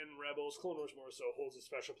and Rebels, Clone Wars more so, holds a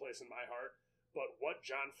special place in my heart, but what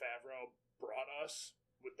Jon Favreau brought us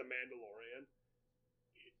with The Mandalorian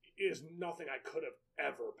is nothing I could have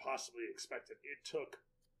ever possibly expected. It took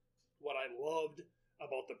what I loved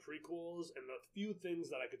about the prequels and the few things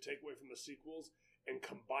that I could take away from the sequels and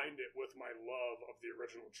combined it with my love of the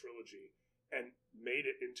original trilogy and made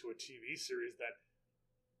it into a TV series that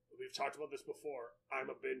we've talked about this before. I'm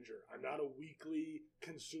a binger. I'm not a weekly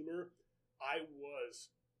consumer. I was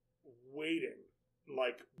waiting,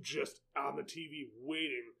 like just on the TV,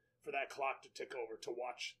 waiting for that clock to tick over to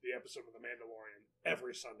watch the episode of The Mandalorian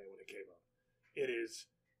every Sunday when it came up. It is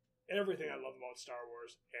everything I love about Star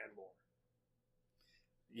Wars and more.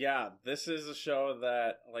 Yeah, this is a show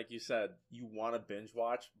that, like you said, you want to binge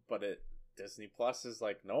watch, but Disney Plus is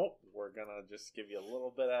like, nope, we're gonna just give you a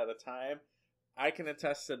little bit at a time. I can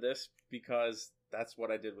attest to this because that's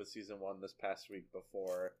what I did with season 1 this past week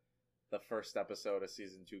before the first episode of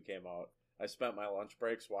season 2 came out. I spent my lunch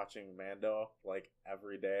breaks watching Mando like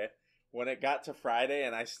every day. When it got to Friday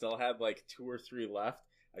and I still had like 2 or 3 left,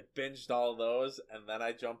 I binged all those and then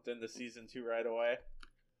I jumped into season 2 right away.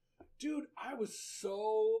 Dude, I was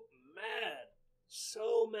so mad.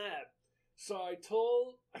 So mad. So I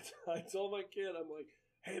told my kid, I'm like,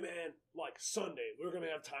 hey man, like Sunday, we're going to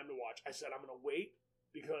have time to watch. I said, I'm going to wait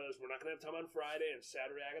because we're not going to have time on Friday and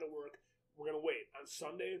Saturday I got to work. We're going to wait. On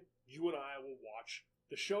Sunday, you and I will watch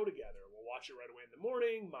the show together. We'll watch it right away in the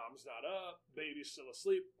morning. Mom's not up. Baby's still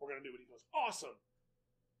asleep. We're going to do it. He goes, awesome.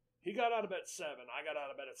 He got out of bed at 7. I got out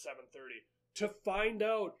of bed at 7:30 to find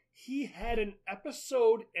out he had an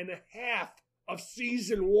episode and a half of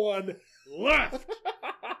season 1 left.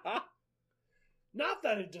 Not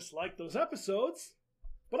that I dislike those episodes,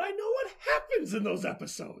 but I know what happens in those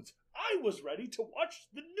episodes. I was ready to watch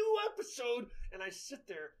the new episode, and I sit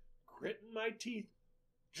there gritting my teeth,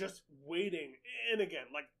 just waiting. And again,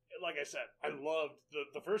 like I said, I loved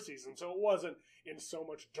the first season, so it wasn't in so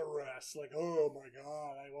much duress, like, oh my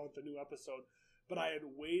god, I want the new episode. But I had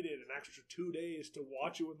waited an extra 2 days to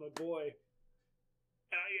watch it with my boy.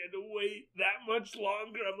 And I had to wait that much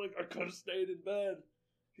longer. I'm like, I could have stayed in bed.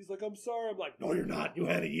 He's like, I'm sorry. I'm like, no, you're not. You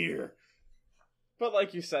had a year. But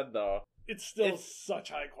like you said, though, it's still such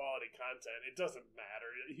high quality content. It doesn't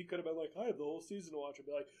matter. He could have been like, I have the whole season to watch. I'd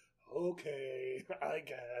be like, okay, I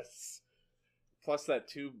guess. Plus that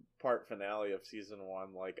 2-part finale of season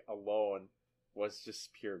 1, like, alone was just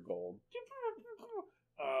pure gold.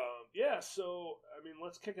 Yeah, so, I mean,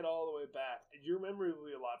 let's kick it all the way back. Your memory will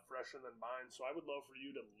be a lot fresher than mine, so I would love for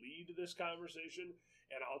you to lead this conversation,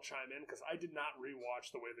 and I'll chime in, because I did not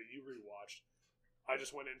rewatch the way that you rewatched. I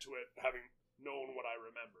just went into it having known what I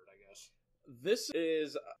remembered, I guess. This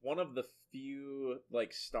is one of the few,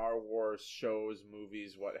 like, Star Wars shows,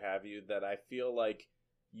 movies, what have you, that I feel like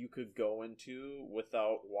you could go into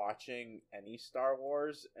without watching any Star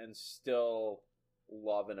Wars and still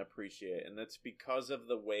love and appreciate. And it's because of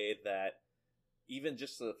the way that even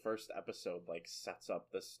just the first episode, like, sets up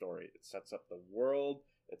the story. It sets up the world.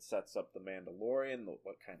 It sets up the Mandalorian,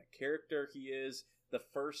 what kind of character he is. The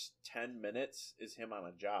first 10 minutes is him on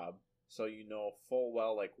a job, so you know full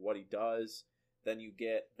well, like, what he does. Then you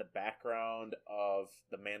get the background of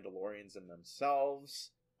the Mandalorians and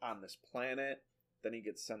themselves on this planet. Then he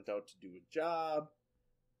gets sent out to do a job.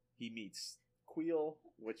 He meets Queel,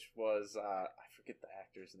 which was, I forget the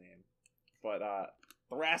actor's name, but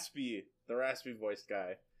the raspy voiced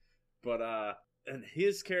guy. But and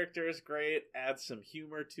his character is great, adds some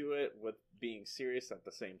humor to it with being serious at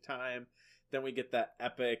the same time. Then we get that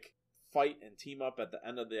epic fight and team up at the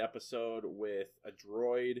end of the episode with a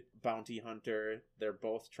droid bounty hunter. They're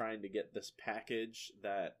both trying to get this package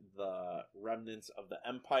that the remnants of the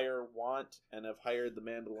Empire want and have hired the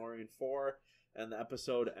Mandalorian for. And the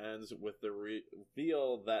episode ends with the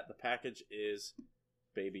reveal that the package is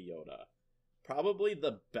Baby Yoda. Probably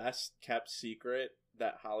the best kept secret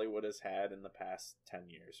that Hollywood has had in the past 10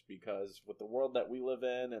 years. Because with the world that we live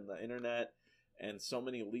in and the internet and so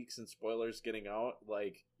many leaks and spoilers getting out,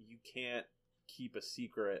 like, you can't keep a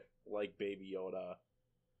secret like Baby Yoda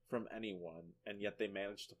from anyone. And yet they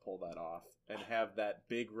managed to pull that off and have that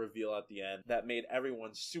big reveal at the end that made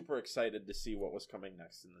everyone super excited to see what was coming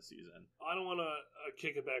next in the season. I don't want to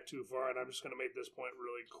kick it back too far, and I'm just going to make this point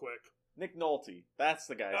really quick. Nick Nolte. That's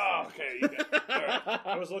the guy's name. Okay. All right.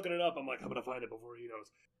 I was looking it up. I'm like, I'm going to find it before he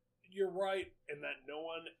knows. You're right in that no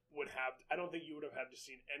one would have... I don't think you would have had to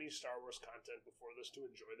seen any Star Wars content before this to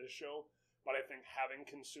enjoy this show. But I think having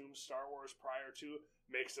consumed Star Wars prior to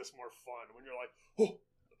makes this more fun. When you're like,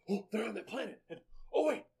 oh, they're on that planet. And,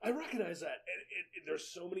 oh, wait, I recognize that. And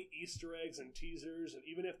there's so many Easter eggs and teasers. And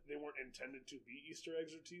even if they weren't intended to be Easter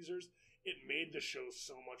eggs or teasers, it made the show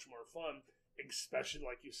so much more fun. Especially,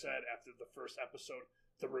 like you said, after the first episode,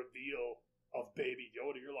 the reveal of Baby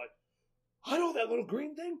Yoda. You're like, I know that little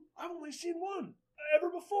green thing. I've only seen one. ever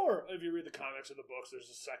before. If you read the comics or the books, there's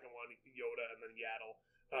a second one, Yoda and then Yaddle.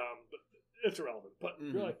 But it's irrelevant. But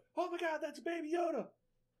you're like, oh my god, that's Baby Yoda!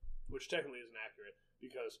 Which technically isn't accurate,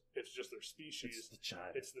 because it's just their species.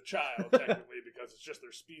 It's the child, technically, because it's just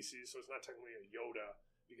their species, so it's not technically a Yoda,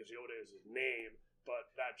 because Yoda is his name,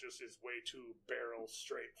 but that just is way too barrel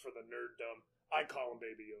straight for the nerddom. I call him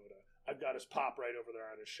Baby Yoda. I've got his pop right over there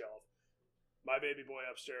on his shelf. My baby boy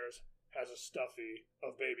upstairs has a stuffy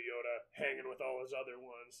of Baby Yoda hanging with all his other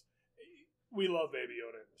ones. We love Baby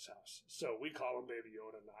Yoda in this house, so we call him Baby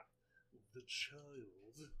Yoda, not the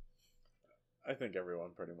child. I think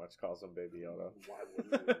everyone pretty much calls him Baby Yoda. Why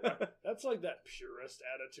wouldn't you? That's like that purist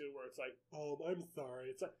attitude where it's like, oh, I'm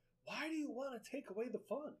sorry. It's like, why do you want to take away the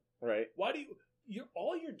fun? Right. Why do you...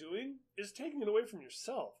 all you're doing is taking it away from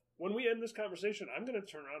yourself. When we end this conversation, I'm going to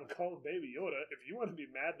turn around and call him Baby Yoda. If you want to be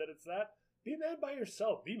mad that it's that, be mad by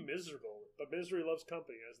yourself. Be miserable. But misery loves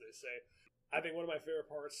company, as they say. I think one of my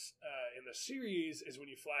favorite parts in the series is when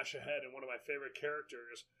you flash ahead, and one of my favorite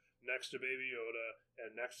characters next to Baby Yoda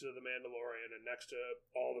and next to the Mandalorian and next to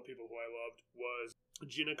all the people who I loved was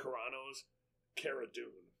Gina Carano's Cara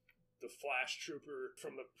Dune, the Flash Trooper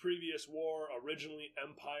from the previous war, originally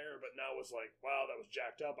Empire, but now was like, wow, that was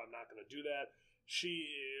jacked up. I'm not going to do that. She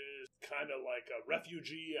is kind of like a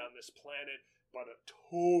refugee on this planet, but a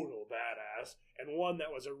total badass, and one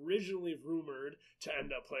that was originally rumored to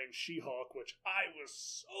end up playing She-Hulk, which I was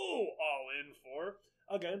so all in for.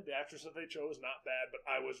 Again, the actress that they chose, not bad, but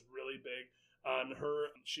I was really big on her.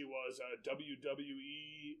 She was a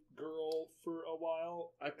WWE girl for a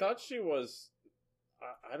while. I thought she was...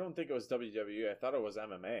 I don't think it was WWE. I thought it was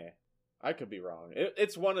MMA. I could be wrong.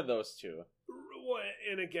 It's one of those two.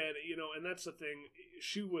 And again, and that's the thing.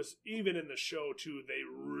 She was, even in the show, too, they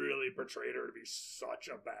really portrayed her to be such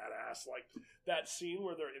a badass. Like, that scene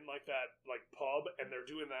where they're in, like, that, like, pub, and they're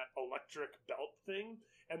doing that electric belt thing,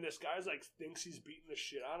 and this guy's, like, thinks he's beating the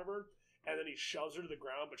shit out of her, and then he shoves her to the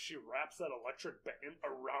ground, but she wraps that electric band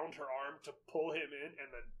around her arm to pull him in, and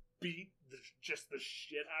then beat just the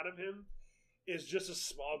shit out of him, is just a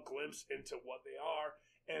small glimpse into what they are.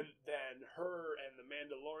 And then her and the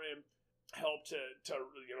Mandalorian help to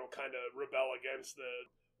kind of rebel against the...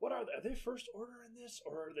 What are they? Are they First Order in this?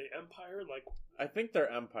 Or are they Empire? Like, I think they're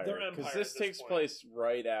Empire. They're Empire because this takes place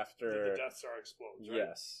right after... the Death Star explodes, right?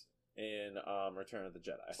 Yes. In Return of the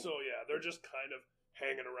Jedi. So, yeah, they're just kind of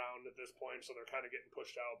hanging around at this point, so they're kind of getting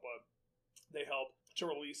pushed out, but they help to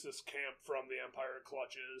release this camp from the Empire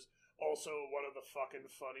clutches. Also, one of the fucking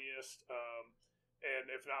funniest, and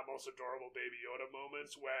if not most adorable Baby Yoda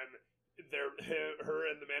moments when her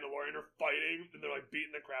and the Mandalorian are fighting, and they're like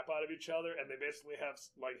beating the crap out of each other, and they basically have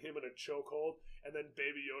like him in a chokehold, and then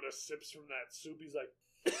Baby Yoda sips from that soup. He's like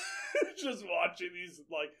just watching these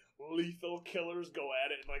like lethal killers go at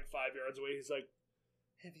it, and like 5 yards away, he's like,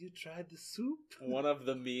 "Have you tried the soup?" One of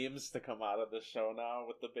the memes to come out of the show now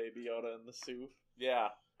with the Baby Yoda and the soup.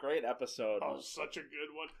 Yeah, great episode. Oh, such a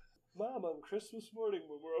good one. Mom, on Christmas morning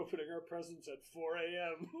when we're opening our presents at 4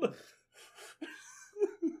 a.m.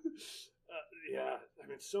 Yeah, I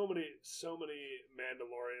mean, so many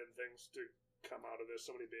Mandalorian things to come out of this.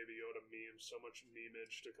 So many Baby Yoda memes, so much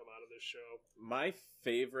memeage to come out of this show. My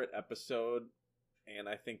favorite episode, and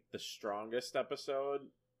I think the strongest episode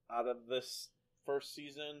out of this first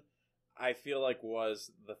season, I feel like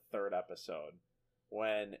was the third episode.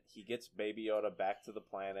 When he gets Baby Yoda back to the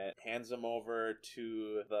planet, hands him over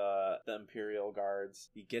to the Imperial Guards.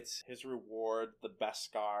 He gets his reward, the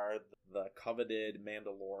Beskar, the coveted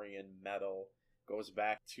Mandalorian medal. Goes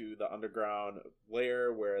back to the underground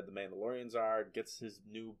lair where the Mandalorians are. Gets his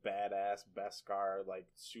new badass Beskar, like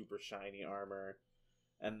super shiny armor.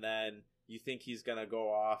 And then you think he's gonna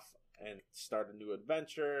go off and start a new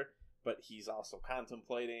adventure, but he's also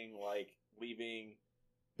contemplating like leaving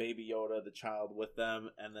Baby Yoda, the child, with them,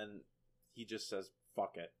 and then he just says,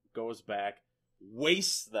 fuck it. Goes back,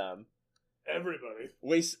 wastes them. Everybody.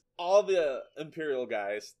 Wastes all the Imperial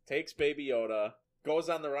guys, takes Baby Yoda, goes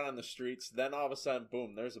on the run on the streets, then all of a sudden,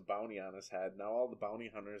 boom, there's a bounty on his head. Now all the bounty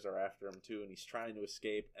hunters are after him too, and he's trying to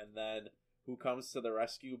escape, and then who comes to the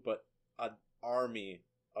rescue but an army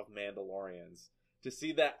of Mandalorians. To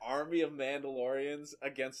see that army of Mandalorians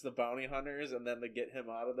against the bounty hunters and then to get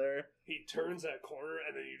him out of there. He turns that corner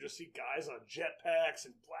and then you just see guys on jetpacks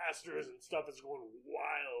and blasters and stuff that's going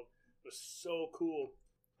wild. It was so cool.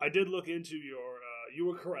 I did look into your... you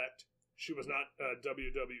were correct. She was not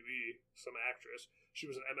WWE, some actress. She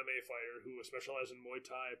was an MMA fighter who specialized in Muay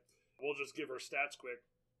Thai. We'll just give her stats quick.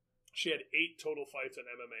 She had 8 total fights in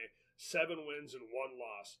MMA. 7 wins and 1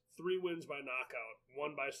 loss. 3 wins by knockout,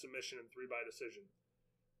 1 by submission, and 3 by decision.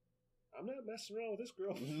 I'm not messing around with this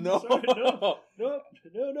girl. No. Sorry,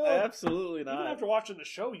 no. Absolutely not. Even after watching the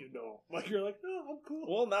show, like you're like, no, I'm cool.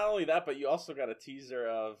 Well, not only that, but you also got a teaser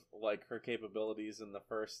of like her capabilities in the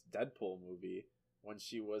first Deadpool movie when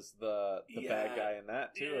she was the bad guy in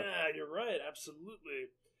that too. Yeah, you're right. Absolutely.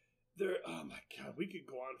 Oh my god, we could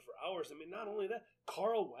go on for hours. I mean, not only that,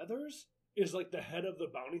 Carl Weathers is like the head of the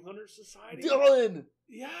Bounty Hunter Society. Dylan!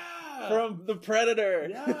 Yeah! From The Predator.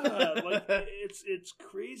 Yeah, like it's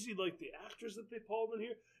crazy, like the actors that they pulled in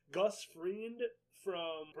here. Gus Fring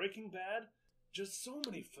from Breaking Bad. Just so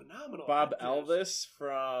many phenomenal Bob actors. Elvis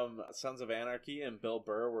from Sons of Anarchy and Bill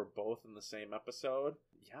Burr were both in the same episode.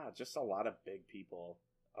 Yeah, just a lot of big people.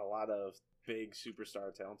 A lot of big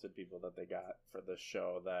superstar talented people that they got for this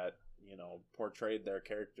show that, portrayed their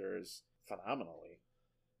characters phenomenally.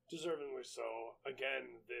 Deservingly so.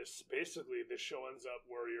 Again, this show ends up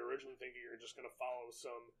where you're originally thinking you're just going to follow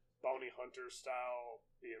some bounty hunter style,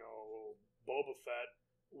 Boba Fett,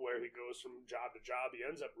 where he goes from job to job. He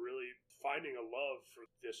ends up really finding a love for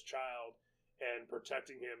this child and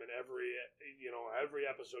protecting him. And every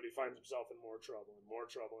episode, he finds himself in more trouble and more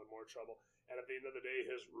trouble and more trouble. And at the end of the day,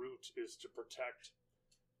 his route is to protect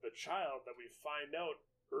the child that we find out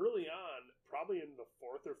early on, probably in the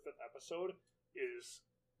 4th or 5th episode, is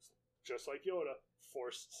just like Yoda,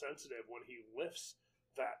 force sensitive when he lifts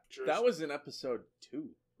that jersey. That was in episode 2.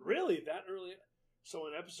 Really? That early? So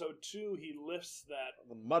in episode 2, he lifts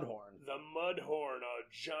the Mudhorn. The Mudhorn, a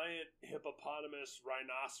giant hippopotamus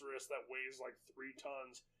rhinoceros that weighs like 3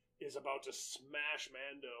 tons, is about to smash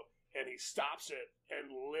Mando, and he stops it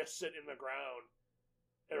and lifts it in the ground,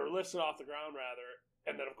 or lifts it off the ground rather,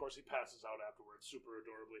 and then of course he passes out afterwards, super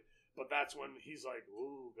adorably. But that's when he's like,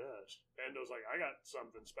 "Ooh, gosh!" Mando's like, "I got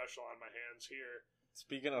something special on my hands here."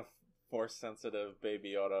 Speaking of Force-sensitive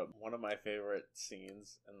Baby Yoda, one of my favorite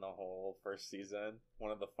scenes in the whole first season,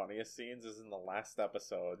 one of the funniest scenes, is in the last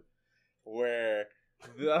episode where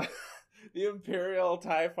the Imperial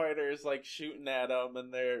TIE fighters like shooting at him,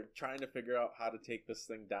 and they're trying to figure out how to take this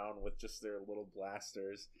thing down with just their little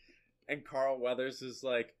blasters. And Carl Weathers is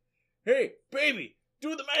like, "Hey, baby,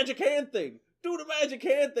 do the magic hand thing! Do the magic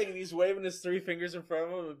hand thing!" And he's waving his 3 fingers in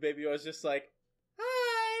front of him, and Baby Yoda's just like,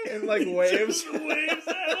 "Hi!" and like waves. Waves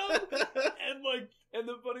at him. And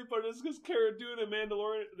the funny part is because Cara Dune and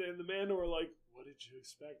Mandalorian and the Mando are like, "What did you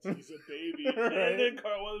expect? He's a baby." Right. And then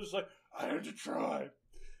Carl Weathers is like, "I had to try."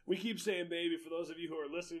 We keep saying baby. For those of you who are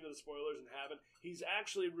listening to the spoilers and haven't, he's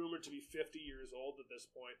actually rumored to be 50 years old at this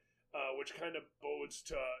point, which kind of bodes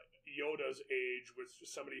to Yoda's age, which is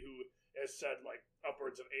somebody who has said like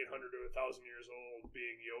upwards of 800 to 1,000 years old,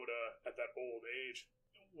 being Yoda at that old age.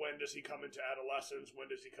 When does he come into adolescence? When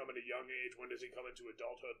does he come into young age? When does he come into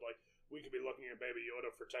adulthood? Like, we could be looking at Baby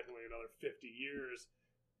Yoda for technically another 50 years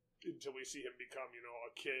until we see him become,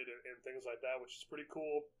 a kid and things like that, which is pretty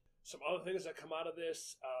cool. Some other things that come out of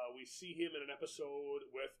this, we see him in an episode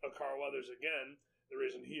with Carl Weathers again. The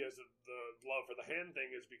reason he has the love for the hand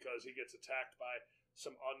thing is because he gets attacked by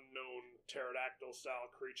some unknown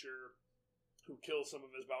pterodactyl-style creature who kills some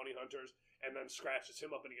of his bounty hunters and then scratches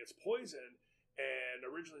him up and he gets poisoned. And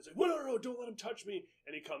originally he's like, no, don't let him touch me.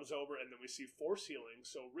 And he comes over, and then we see force healing.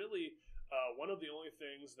 So really, one of the only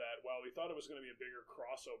things that, while we thought it was going to be a bigger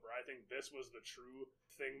crossover, I think this was the true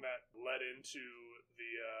thing that led into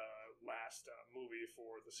the last movie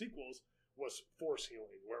for the sequels, was force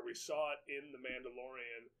healing, where we saw it in The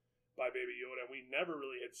Mandalorian by Baby Yoda. We never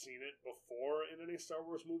really had seen it before in any Star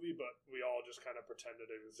Wars movie, but we all just kind of pretended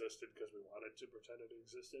it existed because we wanted to pretend it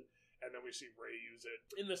existed. And then we see Rey use it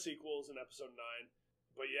in the sequels in Episode 9.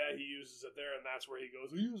 But yeah, he uses it there, and that's where he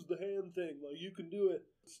goes, "Use the hand thing, like you can do it."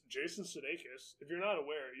 Jason Sudeikis, if you're not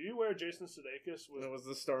aware, Jason Sudeikis was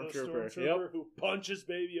the stormtrooper who punches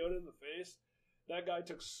Baby Yoda in the face. That guy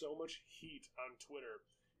took so much heat on Twitter.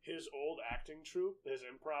 His old acting troupe, his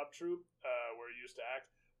improv troupe, where he used to act,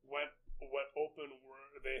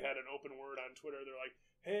 they had an open word on Twitter. They're like,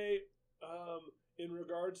 "Hey, in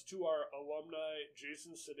regards to our alumni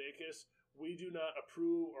Jason Sudeikis, we do not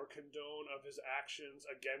approve or condone of his actions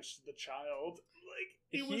against the child." Like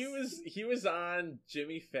he was on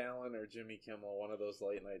Jimmy Fallon or Jimmy Kimmel, one of those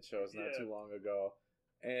late night shows not too long ago,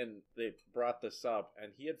 and they brought this up,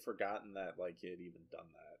 and he had forgotten that he had even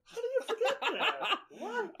done that. How do you forget that?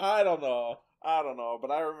 What? I don't know,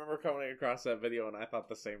 but I remember coming across that video and I thought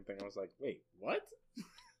the same thing. I was like, "Wait, what?"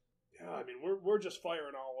 Yeah, I mean, we're just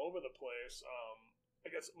firing all over the place. I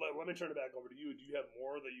guess let me turn it back over to you. Do you have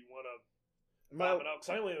more that you want to? Because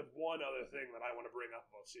I only have one other thing that I want to bring up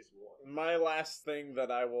about season 1. My last thing that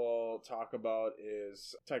I will talk about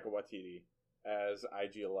is Taika Waititi. as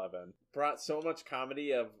IG-11 brought so much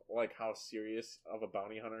comedy of like how serious of a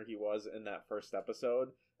bounty hunter he was in that first episode,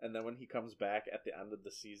 and then when he comes back at the end of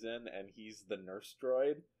the season and he's the nurse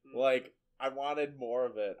droid, like I wanted more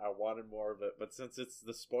of it. But since it's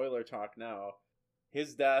the spoiler talk now,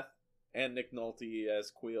 his death and Nick Nolte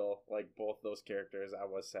as Queel, like both those characters, I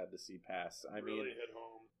was sad to see pass. I mean, hit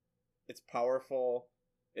home. It's powerful.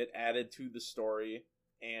 It added to the story,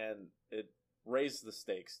 and it raised the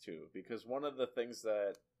stakes too. Because one of the things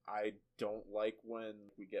that I don't like when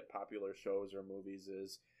we get popular shows or movies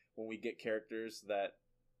is when we get characters that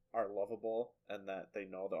are lovable and that they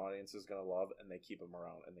know the audience is going to love, and they keep them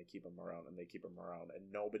around and they keep them around and they keep them around,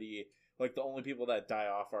 and nobody, like the only people that die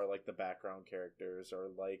off are like the background characters or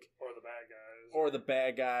the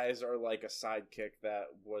bad guys or like a sidekick that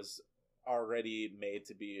was already made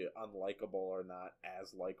to be unlikable or not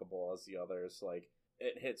as likable as the others. Like,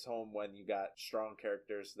 it hits home when you got strong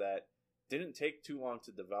characters that didn't take too long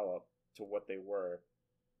to develop to what they were,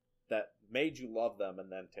 that made you love them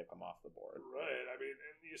and then take them off the board. Right. I mean,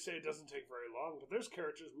 and you say it doesn't take very long, but there's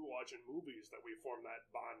characters we watch in movies that we form that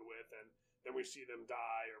bond with, and then we see them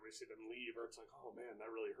die or we see them leave, or it's like, oh man,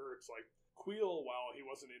 that really hurts. Like Queel, while he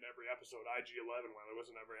wasn't in every episode, IG-11, while he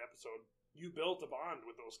wasn't in every episode, you built a bond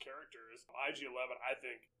with those characters. IG-11, I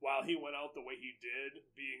think, while he went out the way he did,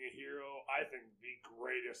 being a hero, I think the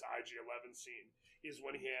greatest IG-11 scene is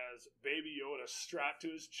when he has Baby Yoda strapped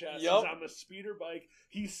to his chest. Yep. He's on the speeder bike.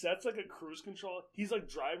 He sets like a cruise control. He's like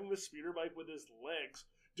driving the speeder bike with his legs,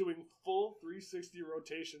 doing full 360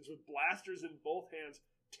 rotations with blasters in both hands,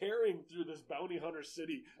 tearing through this bounty hunter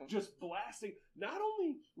city, just blasting, not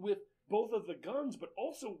only with both of the guns, but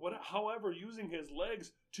also however using his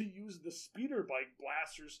legs to use the speeder bike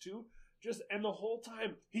blasters too. And the whole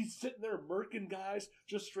time he's sitting there murking guys,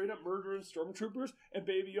 just straight up murdering stormtroopers, and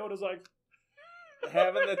Baby Yoda's like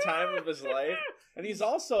having the time of his life. And he's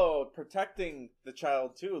also protecting the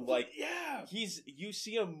child too. Like, yeah, you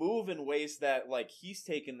see him move in ways that, like, he's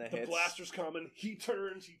taking the hits. The blaster's coming. He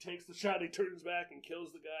turns. He takes the shot. He turns back and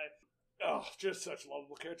kills the guy. Oh, just such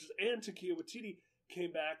lovable characters. And Taika Waititi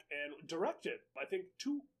came back and directed, I think,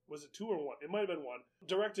 two or one? It might have been one.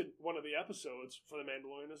 Directed one of the episodes for The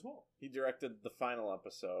Mandalorian as well. He directed the final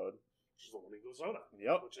episode, which is the one he goes out on.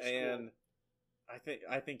 Yep, which is cool.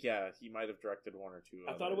 I think, yeah, he might have directed one or two.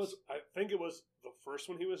 I think it was the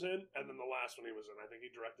first one he was in, and then the last one he was in. I think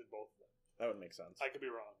he directed both of them. That would make sense. I could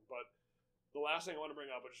be wrong, but the last thing I want to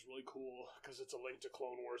bring up, which is really cool, because it's a link to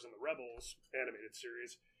Clone Wars and the Rebels animated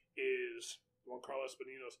series, is Giancarlo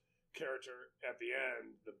Esposito's character at the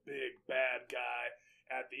end, the big bad guy.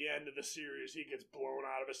 At the end of the series, he gets blown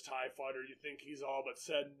out of his TIE fighter. You think he's all but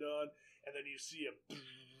said and done, and then you see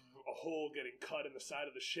a hole getting cut in the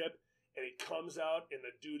side of the ship, and he comes out, and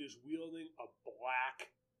the dude is wielding a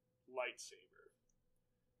black lightsaber.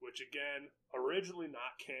 Which, again, originally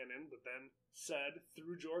not canon, but then said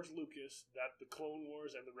through George Lucas that the Clone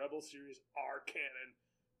Wars and the Rebel series are canon,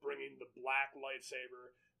 bringing the black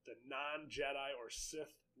lightsaber, the non-Jedi or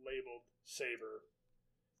Sith-labeled saber,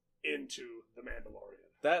 into The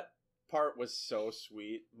Mandalorian. That part was so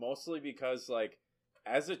sweet, mostly because, like,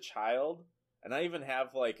 as a child, and I even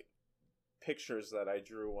have, like, pictures that I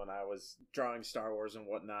drew when I was drawing Star Wars and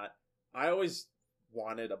whatnot, I always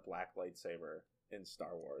wanted a black lightsaber in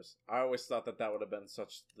Star Wars. I always thought that would have been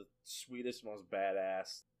such the sweetest, most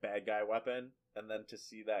badass bad guy weapon, and then to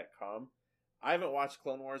see that come. I haven't watched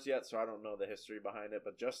Clone Wars yet, so I don't know the history behind it,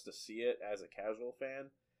 but just to see it as a casual fan,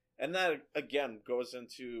 and that, again, goes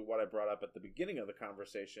into what I brought up at the beginning of the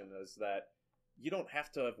conversation, is that you don't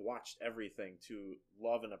have to have watched everything to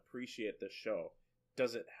love and appreciate this show.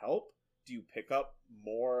 Does it help? Do you pick up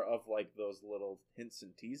more of, like, those little hints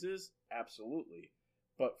and teases? Absolutely.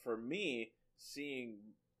 But for me, seeing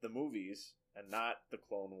the movies and not the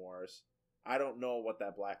Clone Wars, I don't know what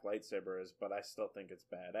that black lightsaber is, but I still think it's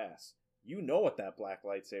badass. You know what that black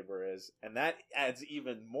lightsaber is, and that adds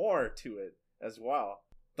even more to it as well.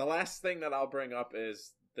 The last thing that I'll bring up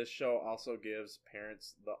is this show also gives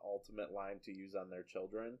parents the ultimate line to use on their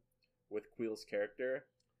children with Queel's character.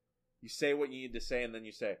 You say what you need to say, and then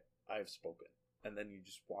you say, I have spoken. And then you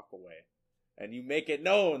just walk away. And you make it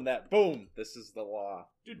known that, boom, this is the law.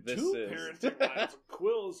 Dude, parenting lines.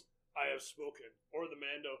 Quill's, I have spoken. Or the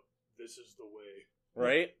Mando, this is the way.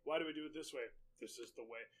 Right? Why do we do it this way? This is the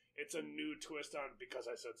way. It's a new twist on because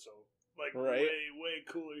I said so. Like, right? way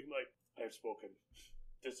cooler. Like, I have spoken.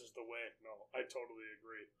 This is the way. No, I totally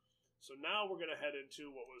agree. So now we're going to head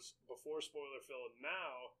into what was before spoiler filled.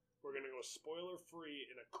 Now we're going to go spoiler free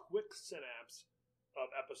in a quick synapse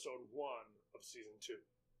of episode 1 of season 2.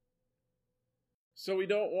 So we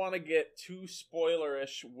don't want to get too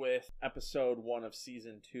spoilerish with episode 1 of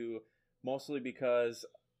season 2, mostly because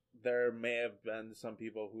there may have been some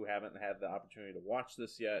people who haven't had the opportunity to watch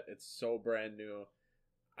this yet. It's so brand new.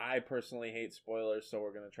 I personally hate spoilers, so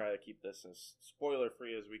we're going to try to keep this as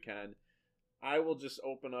spoiler-free as we can. I will just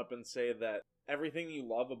open up and say that everything you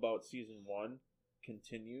love about season 1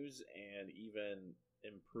 continues and even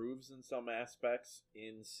improves in some aspects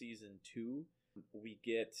in season 2. We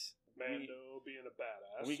get Mando being a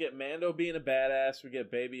badass. We get Mando being a badass. We get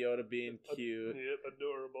Baby Yoda being cute. Yep,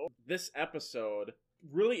 adorable. This episode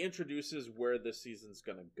really introduces where this season's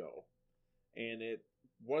going to go. And it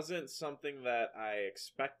wasn't something that I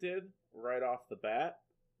expected right off the bat,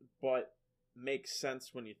 but makes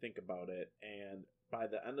sense when you think about it. And by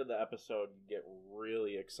the end of the episode, you get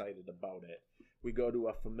really excited about it. We go to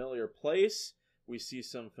a familiar place. We see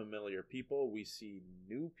some familiar people. We see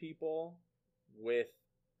new people with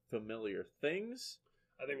familiar things.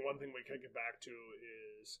 I think one thing we can get back to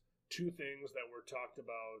is two things that were talked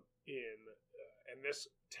about in, and this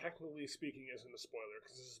technically speaking isn't a spoiler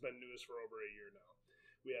because this has been news for over a year now.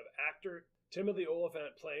 We have actor Timothy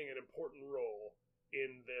Olyphant playing an important role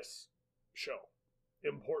in this show.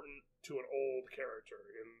 Important to an old character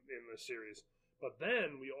in the series. But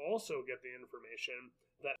then we also get the information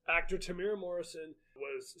that actor Tamir Morrison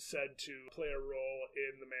was said to play a role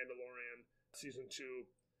in The Mandalorian Season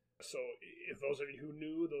 2. So if those of you who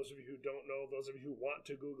knew, those of you who don't know, those of you who want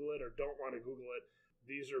to Google it or don't want to Google it,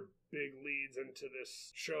 these are big leads into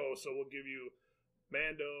this show. So we'll give you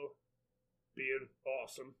Mando being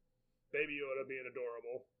awesome, Baby Yoda being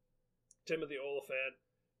adorable, Timothy Olyphant,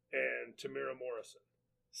 and Tamira Morrison.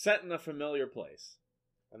 Set in a familiar place.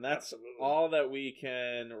 And that's Absolutely. all that we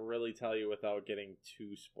can really tell you without getting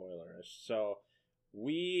too spoilerish. So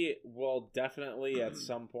we will definitely at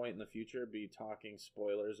some point in the future be talking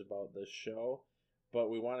spoilers about this show, but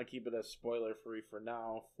we want to keep it as spoiler free for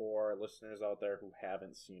now for listeners out there who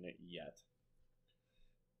haven't seen it yet.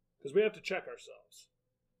 Because we have to check ourselves.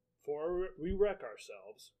 Before we wreck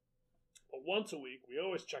ourselves. But once a week, we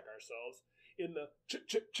always check ourselves in the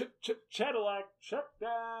Cadillac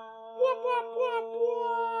Checkdown.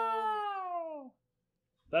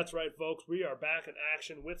 That's right, folks. We are back in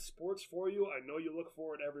action with sports for you. I know you look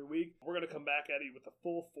forward every week. We're going to come back at you with the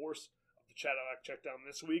full force of the Cadillac Checkdown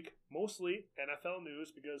this week. Mostly NFL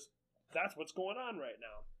news because that's what's going on right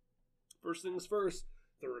now. First things first,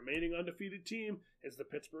 the remaining undefeated team is the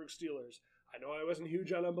Pittsburgh Steelers. I know I wasn't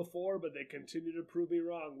huge on them before, but they continue to prove me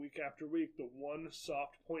wrong week after week. The one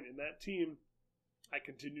soft point in that team, I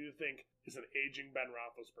continue to think, is an aging Ben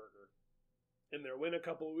Roethlisberger. In their win a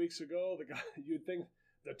couple of weeks ago, the guy you'd think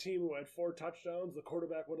the team who had 4 touchdowns, the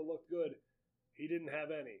quarterback would have looked good. He didn't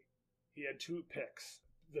have any. He had 2 picks.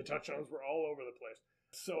 The touchdowns were all over the place.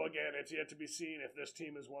 So again, it's yet to be seen if this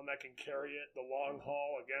team is one that can carry it the long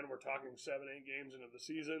haul. Again, we're talking 7-8 games into the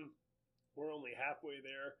season. We're only halfway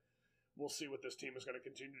there. We'll see what this team is going to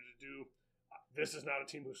continue to do. This is not a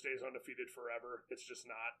team who stays undefeated forever. It's just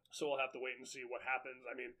not. So we'll have to wait and see what happens.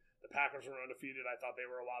 I mean, the Packers were undefeated. I thought they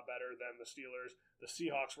were a lot better than the Steelers. The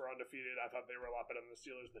Seahawks were undefeated. I thought they were a lot better than the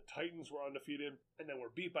Steelers. The Titans were undefeated, and then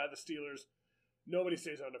were beat by the Steelers. Nobody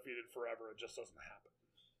stays undefeated forever. It just doesn't happen.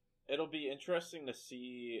 It'll be interesting to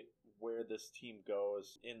see where this team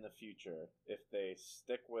goes in the future. If they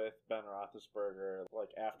stick with Ben Roethlisberger,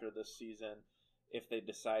 like after this season, if they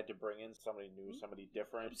decide to bring in somebody new, somebody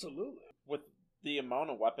different. Absolutely. With the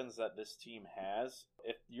amount of weapons that this team has,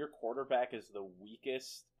 if your quarterback is the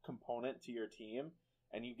weakest component to your team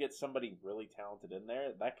and you get somebody really talented in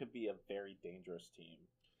there, that could be a very dangerous team.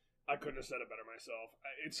 I couldn't have said it better myself.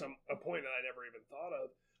 It's a point that I never even thought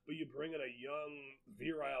of, but you bring in a young,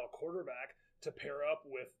 virile quarterback to pair up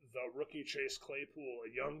with the rookie Chase Claypool,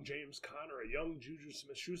 a young James Conner, a young Juju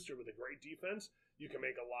Smith-Schuster with a great defense. You can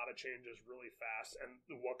make a lot of changes really fast, and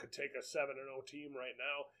what could take a 7-0 team right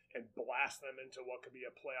now and blast them into what could be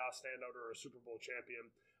a playoff standout or a Super Bowl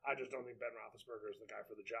champion. I just don't think Ben Roethlisberger is the guy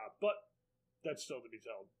for the job, but that's still to be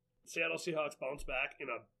told. Seattle Seahawks bounce back in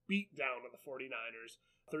a beatdown of the 49ers,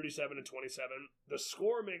 37-27. The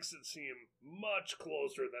score makes it seem much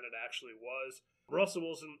closer than it actually was. Russell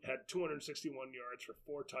Wilson had 261 yards for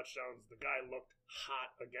 4 touchdowns. The guy looked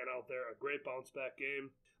hot again out there. A great bounce back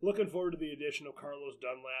game. Looking forward to the addition of Carlos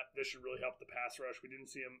Dunlap. This should really help the pass rush. We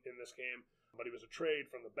didn't see him in this game, but he was a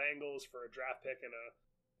trade from the Bengals for a draft pick and a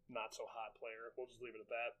not-so-hot player. We'll just leave it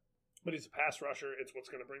at that. But he's a pass rusher. It's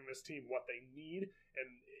what's going to bring this team what they need.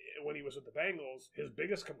 And when he was with the Bengals, his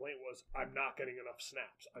biggest complaint was, I'm not getting enough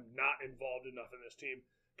snaps. I'm not involved enough in this team.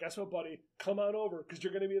 Guess what, buddy? Come on over, because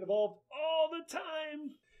you're going to be involved all the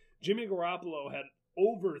time. Jimmy Garoppolo had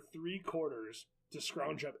over 3 quarters to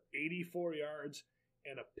scrounge up 84 yards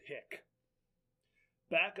and a pick.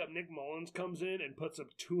 Backup Nick Mullins comes in and puts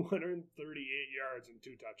up 238 yards and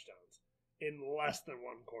 2 touchdowns in less than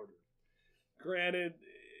one quarter. Granted,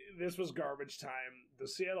 this was garbage time.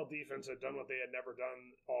 The Seattle defense had done what they had never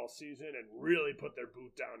done all season and really put their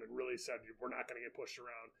boot down and really said, we're not going to get pushed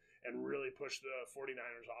around, and really pushed the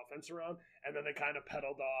 49ers offense around. And then they kind of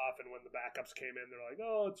pedaled off, and when the backups came in, they're like,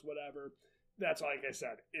 oh, it's whatever. That's like I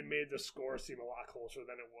said, it made the score seem a lot closer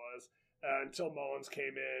than it was. Until Mullins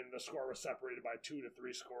came in, the score was separated by 2 to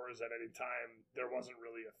 3 scores at any time. There wasn't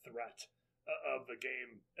really a threat of the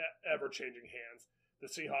game ever changing hands.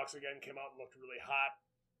 The Seahawks again came out and looked really hot.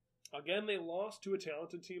 Again, they lost to a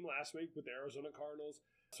talented team last week with the Arizona Cardinals.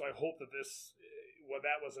 So I hope that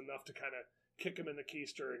that was enough to kind of kick them in the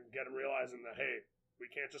keister and get them realizing that, hey, we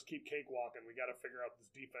can't just keep cakewalking. We got to figure out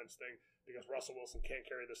this defense thing because Russell Wilson can't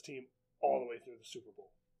carry this team all the way through the Super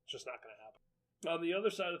Bowl. It's just not going to happen. On the other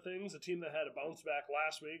side of things, a team that had a bounce back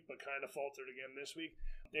last week but kind of faltered again this week,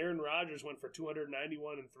 Aaron Rodgers went for 291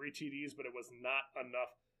 and 3 TDs, but it was not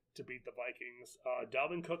enough to beat the Vikings.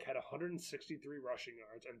 Dalvin Cook had 163 rushing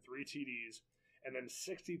yards and 3 TDs, and then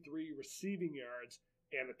 63 receiving yards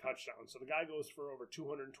and a touchdown. So the guy goes for over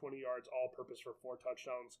 220 yards all-purpose for 4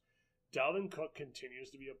 touchdowns. Dalvin Cook continues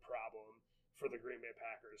to be a problem for the Green Bay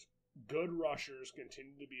Packers. Good rushers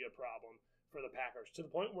continue to be a problem for the Packers, to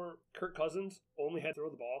the point where Kirk Cousins only had to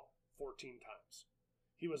throw the ball 14 times.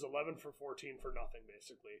 He was 11 for 14 for nothing,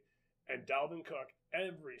 basically. And Dalvin Cook,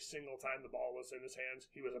 every single time the ball was in his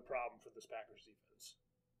hands, he was a problem for this Packers defense.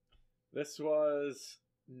 This was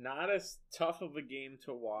not as tough of a game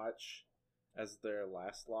to watch as their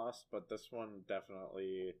last loss, but this one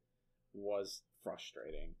definitely was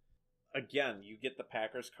frustrating. Again, you get the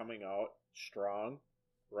Packers coming out strong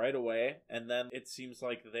right away, and then it seems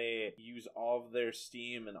like they use all of their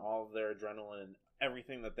steam and all of their adrenaline,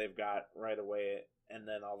 everything that they've got right away, and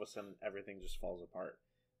then all of a sudden everything just falls apart.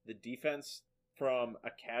 The defense, from a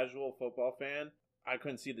casual football fan, I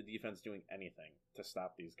couldn't see the defense doing anything to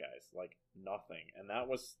stop these guys. Like, nothing. And that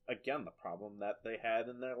was, again, the problem that they had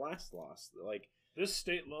in their last loss. Like, this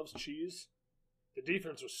state loves cheese. The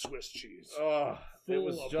defense was Swiss cheese. Oh, it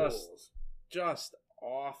was just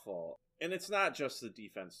awful. And it's not just the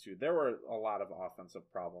defense, too. There were a lot of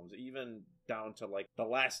offensive problems, even down to, like, the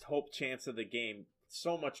last hope chance of the game.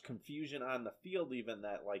 So much confusion on the field, even,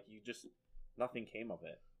 that, like, nothing came of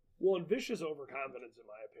it. Well, and vicious overconfidence, in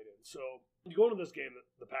my opinion. So, you go into this game,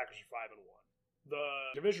 the Packers are 5-1.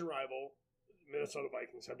 The division rival, Minnesota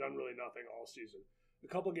Vikings, have done really nothing all season.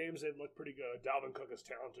 A couple games, they've looked pretty good. Dalvin Cook is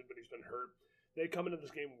talented, but he's been hurt. They come into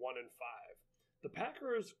this game 1-5. The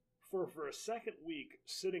Packers, for a second week,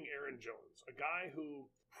 sitting Aaron Jones, a guy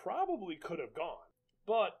who probably could have gone.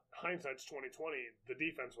 But, hindsight's 2020, the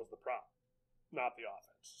defense was the problem, not the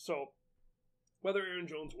offense. So, whether Aaron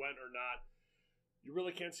Jones went or not, you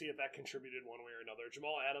really can't see if that contributed one way or another.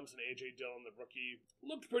 Jamal Adams and A.J. Dillon, the rookie,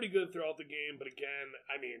 looked pretty good throughout the game, but again,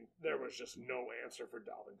 I mean, there was just no answer for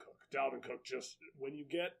Dalvin Cook. Dalvin Cook just, when you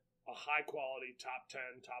get a high-quality top 10,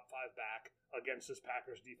 top 5 back against this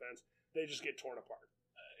Packers defense, they just get torn apart.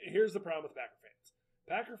 Here's the problem with Packer fans.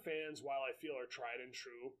 Packer fans, while I feel are tried and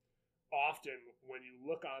true, often, when you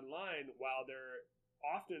look online, while they're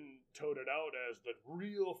often toted out as the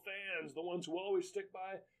real fans, the ones who always stick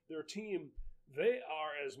by their team, they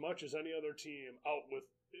are, as much as any other team, out with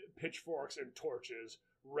pitchforks and torches,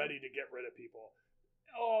 ready to get rid of people.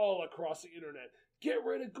 All across the internet. Get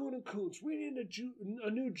rid of Gutekunst. We need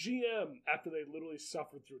a new GM, after they literally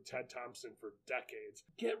suffered through Ted Thompson for decades.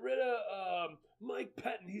 Get rid of Mike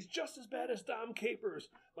Pettin. He's just as bad as Dom Capers.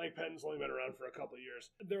 Mike Pettin's only been around for a couple of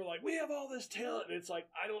years. They're like, we have all this talent. And it's like,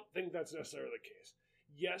 I don't think that's necessarily the case.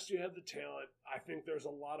 Yes, you have the talent. I think there's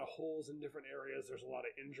a lot of holes in different areas. There's a lot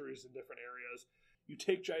of injuries in different areas. You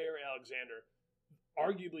take Jair Alexander,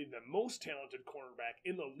 arguably the most talented cornerback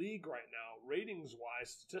in the league right now,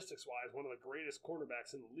 ratings-wise, statistics-wise, one of the greatest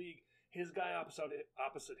cornerbacks in the league. His guy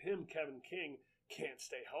opposite him, Kevin King, can't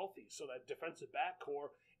stay healthy, so that defensive back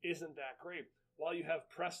core isn't that great. While you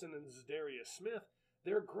have Preston and Zadarius Smith,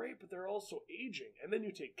 they're great, but they're also aging. And then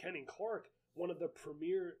you take Kenny Clark, one of the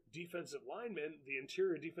premier defensive linemen, the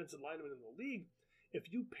interior defensive lineman in the league.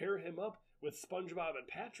 If you pair him up with SpongeBob and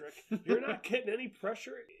Patrick, you're not getting any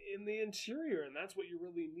pressure in the interior, and that's what you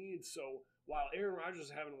really need. So while Aaron Rodgers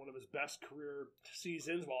is having one of his best career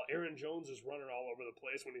seasons, while Aaron Jones is running all over the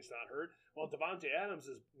place when he's not hurt, while Davante Adams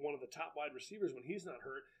is one of the top wide receivers when he's not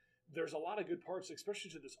hurt, there's a lot of good parts,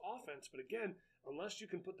 especially to this offense. But again, unless you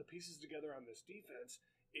can put the pieces together on this defense,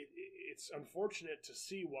 it's unfortunate to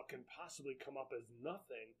see what can possibly come up as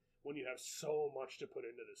nothing when you have so much to put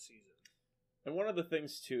into this season. And one of the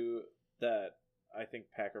things, too, that I think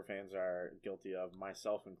Packer fans are guilty of,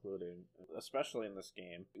 myself including, especially in this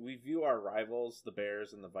game, we view our rivals, the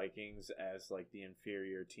Bears and the Vikings, as like the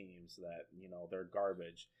inferior teams that, you know, they're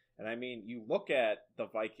garbage. And I mean, you look at the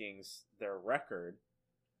Vikings, their record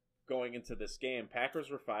going into this game, Packers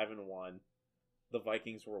were 5-1, the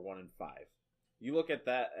Vikings were 1-5. You look at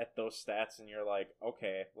those stats and you're like,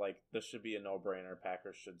 okay, like this should be a no-brainer.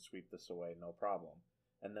 Packers should sweep this away, no problem.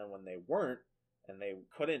 And then when they weren't, and they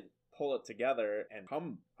couldn't pull it together and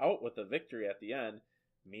come out with a victory at the end,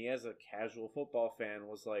 me as a casual football fan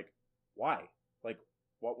was like, why? Like,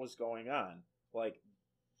 what was going on? Like,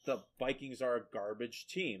 the Vikings are a garbage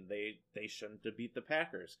team. They shouldn't have beat the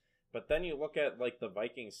Packers. But then you look at, like, the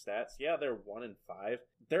Vikings stats. Yeah, they're 1-5.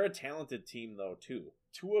 They're a talented team, though, too.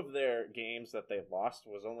 2 of their games that they lost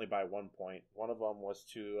was only by 1 point. One of them was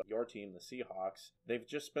to your team, the Seahawks. They've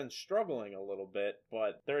just been struggling a little bit,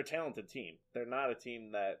 but they're a talented team. They're not a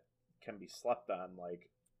team that can be slept on like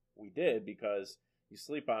we did, because you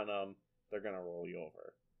sleep on them, they're going to roll you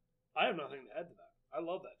over. I have nothing to add to that. I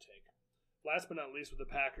love that take. Last but not least with the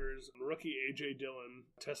Packers, rookie A.J. Dillon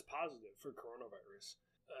tests positive for coronavirus.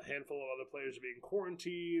 A handful of other players are being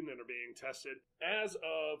quarantined and are being tested. As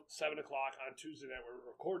of 7 o'clock on Tuesday night when we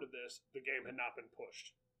recorded this, the game had not been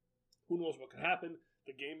pushed. Who knows what could happen?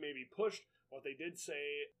 The game may be pushed. What they did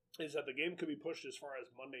say is that the game could be pushed as far as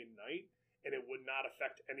Monday night, and it would not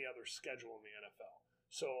affect any other schedule in the NFL.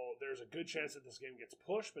 So there's a good chance that this game gets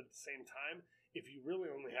pushed, but at the same time, if you really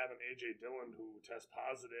only have an A.J. Dillon who tests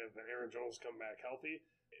positive and Aaron Jones come back healthy,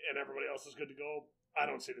 and everybody else is good to go, I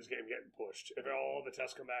don't see this game getting pushed. If all the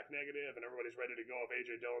tests come back negative and everybody's ready to go, if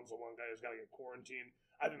A.J. Dillon's the one guy who's got to get quarantined,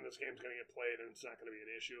 I think this game's going to get played and it's not going to be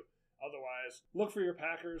an issue. Otherwise, look for your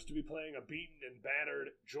Packers to be playing a beaten and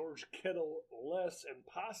battered George Kittle-less and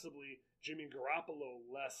possibly Jimmy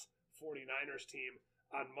Garoppolo-less 49ers team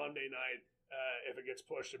on Monday night if it gets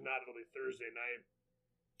pushed. If not, it'll be Thursday night.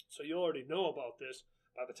 So you already know about this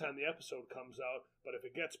by the time the episode comes out, but if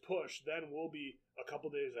it gets pushed, then we'll be a couple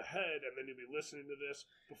days ahead, and then you'll be listening to this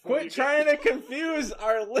before. Quit trying to confuse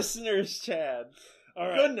our listeners, Chad. All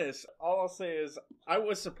right. Goodness. All I'll say is I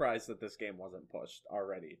was surprised that this game wasn't pushed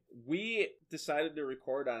already. We decided to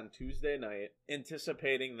record on Tuesday night,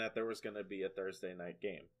 anticipating that there was going to be a Thursday night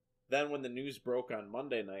game. Then when the news broke on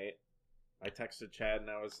Monday night, I texted Chad and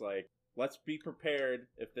I was like, let's be prepared.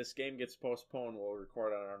 If this game gets postponed, we'll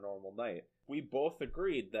record on our normal night. We both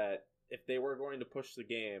agreed that if they were going to push the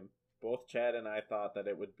game, both Chad and I thought that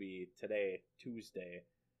it would be today, Tuesday,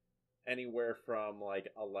 anywhere from like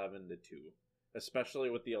 11 to 2. Especially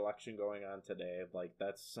with the election going on today. Like,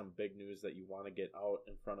 that's some big news that you want to get out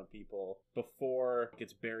in front of people before it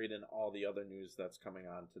gets buried in all the other news that's coming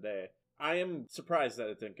on today. I am surprised that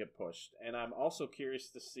it didn't get pushed. And I'm also curious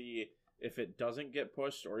to see if it doesn't get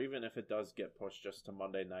pushed, or even if it does get pushed just to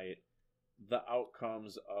Monday night, the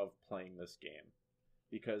outcomes of playing this game.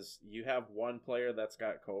 Because you have one player that's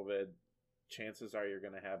got COVID, chances are you're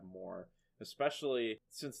going to have more. Especially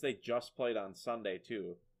since they just played on Sunday,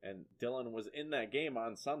 too. And Dillon was in that game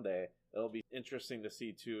on Sunday. It'll be interesting to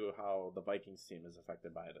see, too, how the Vikings team is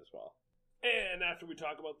affected by it as well. And after we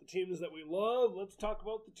talk about the teams that we love, let's talk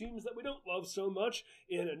about the teams that we don't love so much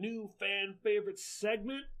in a new fan favorite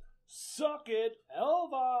segment, Suck It,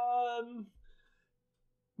 Elvon!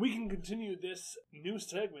 We can continue this new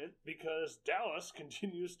segment because Dallas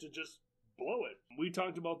continues to just blow it. We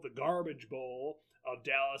talked about the garbage bowl of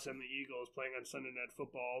Dallas and the Eagles playing on Sunday Night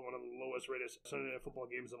Football, one of the lowest rated Sunday Night Football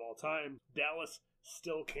games of all time. Dallas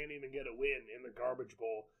still can't even get a win in the garbage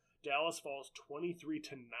bowl. Dallas falls 23-9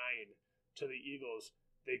 to the Eagles.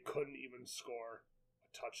 They couldn't even score a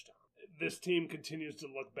touchdown. This team continues to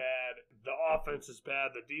look bad. The offense is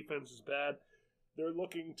bad. The defense is bad. They're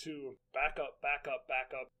looking to backup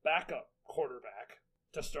quarterback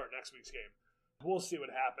to start next week's game. We'll see what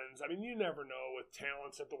happens. I mean, you never know with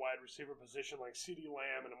talents at the wide receiver position like CeeDee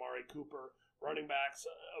Lamb and Amari Cooper, running backs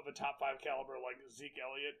of a top 5 caliber like Zeke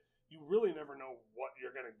Elliott. You really never know what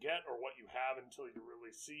you're going to get or what you have until you really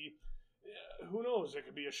see. Who knows? It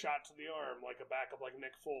could be a shot to the arm like a backup like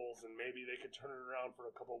Nick Foles, and maybe they could turn it around for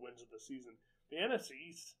a couple wins of the season. The NFC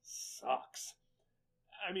East sucks.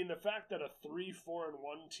 I mean, the fact that a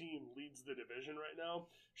 3-4-1 team leads the division right now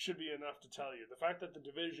should be enough to tell you. The fact that the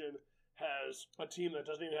division has a team that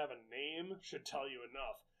doesn't even have a name should tell you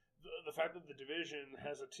enough. The fact that the division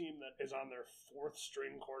has a team that is on their 4th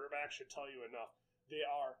string quarterback should tell you enough. They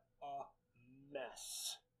are a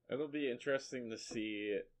mess. It'll be interesting to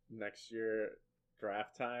see next year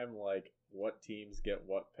draft time, like what teams get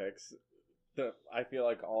what picks. I feel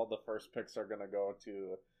like all the first picks are going to go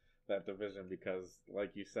to that division because,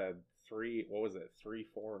 like you said, 3-4-1.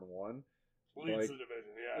 Leads the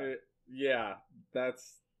division, yeah. Yeah,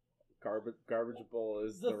 that's garbage bowl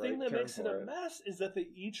is the right thing that term makes it for a mess is that they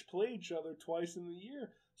each play each other twice in the year.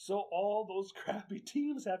 So all those crappy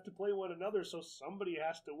teams have to play one another. So somebody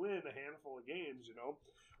has to win a handful of games,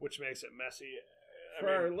 which makes it messy. For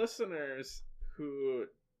our listeners who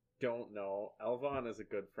don't know, Elvon is a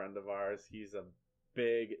good friend of ours. He's a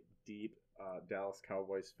big, deep Dallas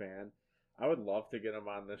Cowboys fan. I would love to get him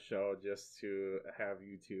on the show just to have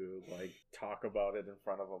you two talk about it in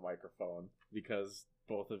front of a microphone because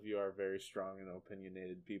both of you are very strong and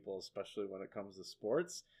opinionated people, especially when it comes to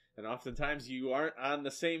sports. And oftentimes you aren't on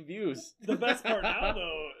the same views. The best part now,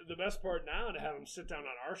 to have him sit down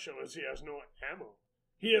on our show is he has no ammo.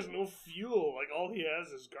 He has no fuel. All he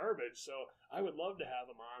has is garbage. So I would love to have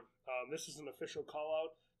him on. This is an official call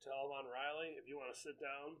out to Elvon Riley. If you want to sit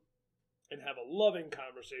down and have a loving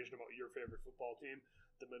conversation about your favorite football team,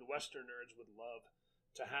 the Midwestern Nerds would love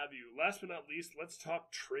to have you. Last but not least, let's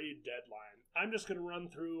talk trade deadline. I'm just going to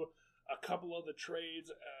run through a couple of the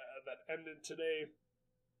trades that ended today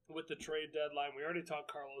with the trade deadline. We already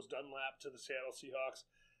talked Carlos Dunlap to the Seattle Seahawks.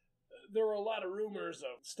 There were a lot of rumors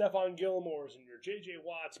of Stephon Gilmore's and your J.J.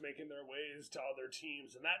 Watts making their ways to other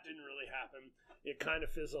teams, and that didn't really happen. It kind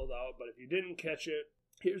of fizzled out, but if you didn't catch it,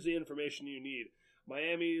 here's the information you need.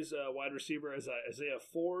 Miami's wide receiver Isaiah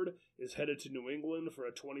Ford is headed to New England for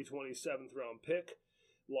a 2020 7th-round pick.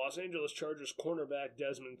 Los Angeles Chargers cornerback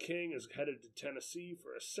Desmond King is headed to Tennessee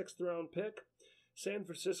for a 6th-round pick. San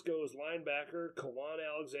Francisco's linebacker Kawan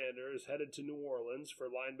Alexander is headed to New Orleans for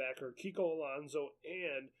linebacker Kiko Alonso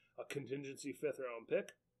and a contingency 5th-round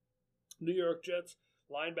pick. New York Jets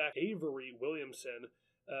linebacker Avery Williamson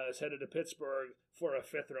is headed to Pittsburgh for a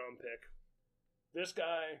 5th-round pick. This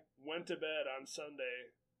guy went to bed on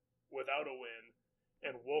Sunday without a win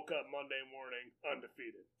and woke up Monday morning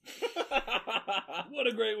undefeated. What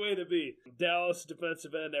a great way to be. Dallas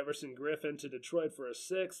defensive end Everson Griffin to Detroit for a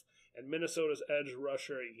 6th, and Minnesota's edge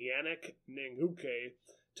rusher Yannick Ngakoue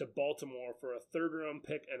to Baltimore for a 3rd-round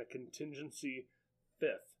pick and a contingency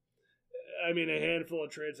 5th. I mean, a handful of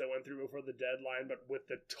trades that went through before the deadline, but with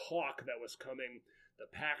the talk that was coming, the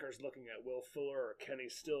Packers looking at Will Fuller or Kenny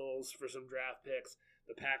Stills for some draft picks,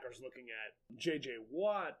 the Packers looking at J.J.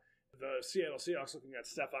 Watt, the Seattle Seahawks looking at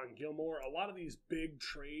Stephon Gilmore. A lot of these big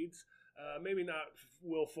trades, maybe not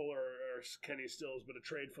Will Fuller or Kenny Stills, but a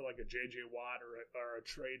trade for a J.J. Watt or a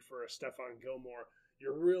trade for a Stephon Gilmore.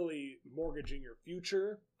 You're really mortgaging your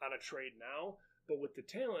future on a trade now. But with the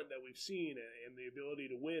talent that we've seen and the ability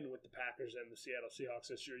to win with the Packers and the Seattle Seahawks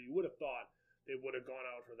this year, you would have thought they would have gone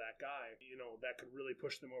out for that guy. That could really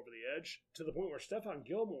push them over the edge to the point where Stephon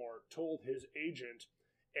Gilmore told his agent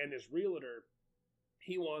and his realtor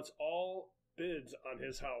he wants all bids on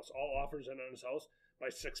his house, all offers in on his house by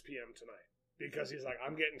 6 p.m. tonight. Because he's like,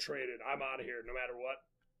 I'm getting traded. I'm out of here no matter what.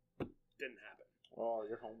 Didn't happen. Oh,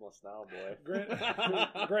 you're homeless now, boy.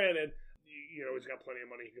 Granted, he's got plenty of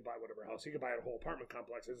money. He could buy whatever house. He could buy a whole apartment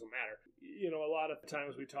complex. It doesn't matter. A lot of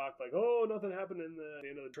times we talk nothing happened in the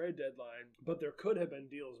end of the trade deadline. But there could have been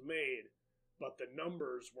deals made. But the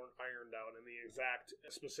numbers weren't ironed out and the exact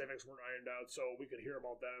specifics weren't ironed out. So we could hear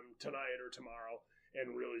about them tonight or tomorrow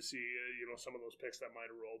and really see, some of those picks that might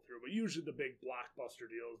have rolled through. But usually the big blockbuster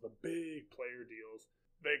deals, the big player deals,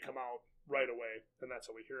 they come out right away, and that's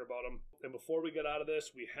how we hear about them. And before we get out of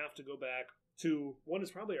this, we have to go back to one is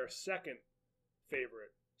probably our second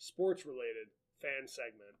favorite sports-related fan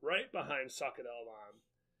segment. Right behind Suck It Elvon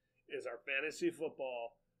is our fantasy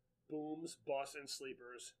football booms, busts, and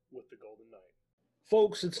sleepers with the Golden Knight.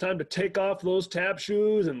 Folks, it's time to take off those tap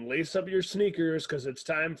shoes and lace up your sneakers because it's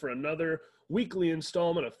time for another weekly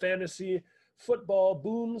installment of fantasy football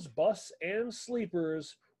booms, busts, and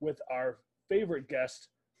sleepers with our favorite guest,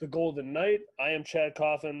 the Golden Knight. I am Chad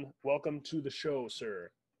Coffin. Welcome to the show,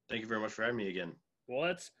 sir. Thank you very much for having me again. Well,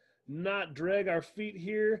 let's not drag our feet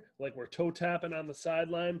here like we're toe tapping on the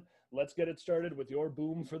sideline. Let's get it started with your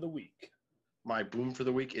boom for the week. My boom for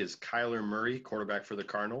the week is Kyler Murray, quarterback for the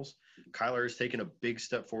Cardinals. Kyler has taken a big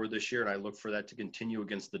step forward this year, and I look for that to continue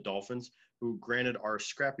against the Dolphins, who granted are a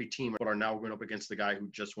scrappy team, but are now going up against the guy who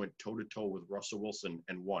just went toe-to-toe with Russell Wilson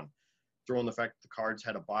and won. Throw in the fact that the Cards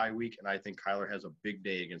had a bye week, and I think Kyler has a big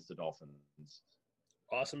day against the Dolphins.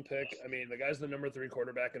 Awesome pick. I mean, the guy's the number 3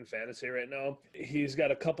 quarterback in fantasy right now. He's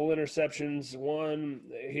got a couple interceptions. One,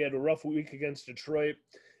 he had a rough week against Detroit.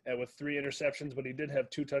 with 3 interceptions, but he did have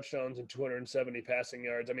 2 touchdowns and 270 passing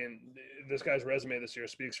yards. I mean, this guy's resume this year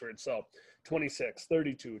speaks for itself. 26,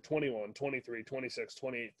 32, 21, 23, 26,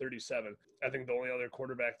 28, 37. I think the only other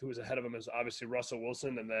quarterback who was ahead of him is obviously Russell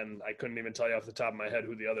Wilson, and then I couldn't even tell you off the top of my head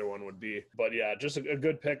who the other one would be. But yeah, just a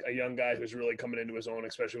good pick, a young guy who's really coming into his own,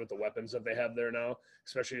 especially with the weapons that they have there now,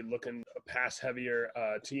 especially looking a pass-heavier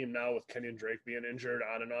team now with Kenyon Drake being injured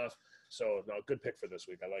on and off. So, no, good pick for this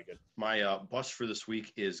week. I like it. My bust for this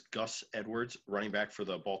week is Gus Edwards, running back for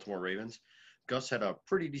the Baltimore Ravens. Gus had a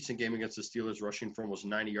pretty decent game against the Steelers, rushing for almost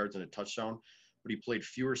 90 yards and a touchdown, but he played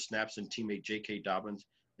fewer snaps than teammate J.K. Dobbins,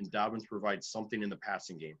 and Dobbins provides something in the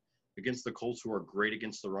passing game. Against the Colts, who are great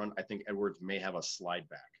against the run, I think Edwards may have a slide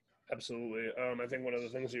back. Absolutely. I think one of the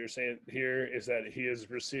things that you're saying here is that he is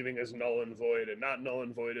receiving as null and void, and not null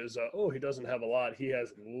and void is, he doesn't have a lot. He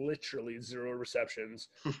has literally 0 receptions,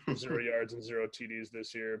 0 yards, and 0 TDs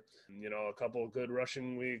this year. You know, a couple of good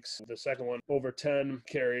rushing weeks. The second one, over 10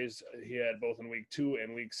 carries. He had both in week 2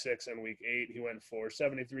 and week 6 and week 8. He went for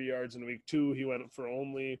 73 yards in week 2. He went for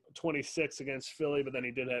only 26 against Philly, but then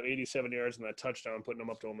he did have 87 yards in that touchdown, putting him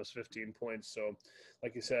up to almost 15 points. So,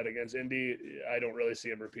 like you said, against Indy, I don't really see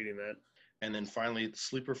him repeating that. And then finally, the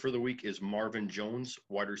sleeper for the week is Marvin Jones,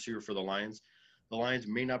 wide receiver for the Lions. The Lions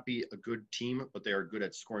may not be a good team, but they are good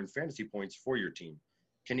at scoring fantasy points for your team.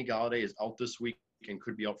 Kenny Golladay is out this week and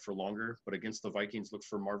could be out for longer, but against the Vikings, look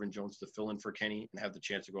for Marvin Jones to fill in for Kenny and have the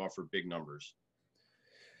chance to go out for big numbers.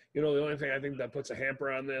 You know, the only thing I think that puts a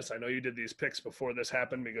hamper on this, I know you did these picks before this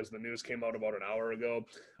happened because the news came out about an hour ago.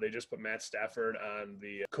 They just put Matt Stafford on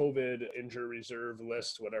the COVID injury reserve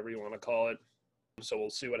list, whatever you want to call it. So we'll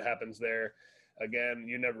see what happens there. Again,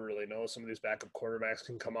 you never really know. Some of these backup quarterbacks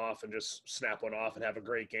can come off and just snap one off and have a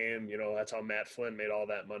great game. You know, that's how Matt Flynn made all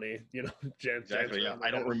that money. You know, exactly. Yeah,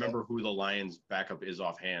 I don't remember who the Lions backup is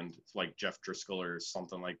offhand. It's like Jeff Driscoll or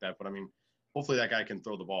something like that. But I mean, hopefully that guy can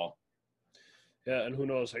throw the ball. Yeah, and who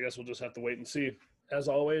knows? I guess we'll just have to wait and see. As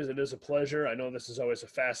always, it is a pleasure. I know this is always a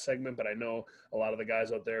fast segment, but I know a lot of the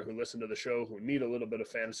guys out there who listen to the show who need a little bit of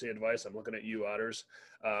fantasy advice. I'm looking at you, Otters.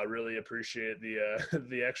 Really appreciate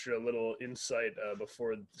the extra little insight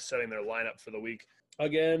before setting their lineup for the week.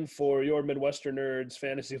 Again, for your Midwestern Nerds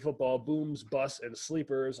Fantasy Football Booms, Busts, and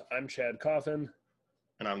Sleepers, I'm Chad Coffin.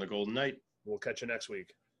 And I'm the Golden Knight. We'll catch you next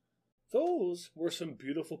week. Those were some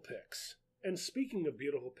beautiful picks. And speaking of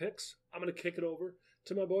beautiful picks, I'm going to kick it over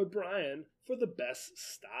to my boy Bryan for the best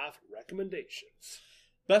staff recommendations.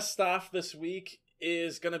 Best staff this week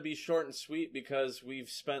is going to be short and sweet because we've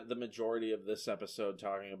spent the majority of this episode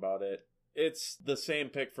talking about it. It's the same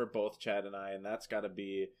pick for both Chad and I, and that's got to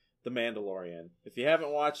be The Mandalorian. If you haven't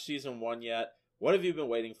watched season 1 yet, what have you been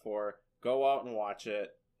waiting for? Go out and watch it.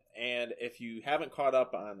 And if you haven't caught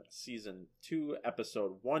up on season 2,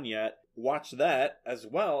 episode 1 yet, watch that as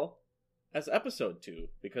well as episode 2,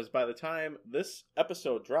 because by the time this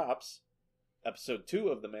episode drops, episode 2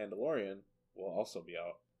 of The Mandalorian will also be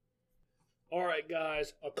out. All right,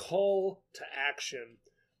 guys, a call to action.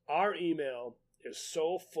 Our email is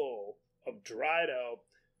so full of dried out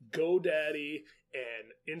GoDaddy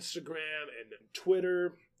and Instagram and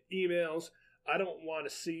Twitter emails. I don't want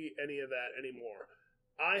to see any of that anymore.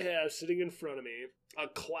 I have sitting in front of me a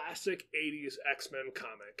classic 80s X-Men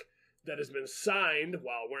comic that has been signed,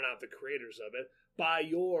 while we're not the creators of it, by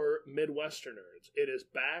your Midwesterners. It is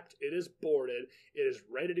backed, it is boarded, it is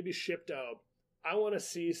ready to be shipped out. I want to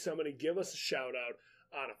see somebody give us a shout out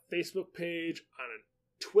on a Facebook page, on a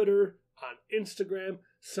Twitter, on Instagram.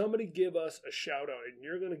 Somebody give us a shout out, and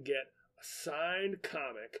you're going to get a signed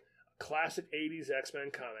comic, a classic 80s X-Men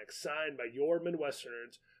comic, signed by your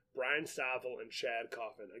Midwesterners, Bryan Stoffel and Chad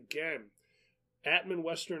Coffin. Again, at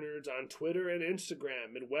MidwesterNerds on Twitter and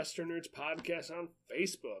Instagram, MidwesterNerds Podcast on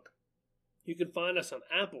Facebook. You can find us on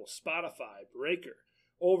Apple, Spotify, Breaker,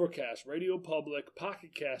 Overcast, Radio Public,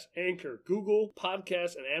 Pocket Cast, Anchor, Google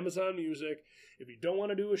Podcasts, and Amazon Music. If you don't want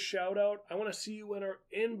to do a shout out, I want to see you in our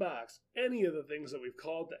inbox. Any of the things that we've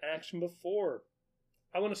called to action before.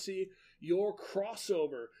 I want to see your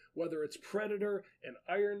crossover, whether it's Predator and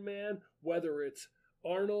Iron Man, whether it's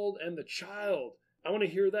Arnold and the Child. I want to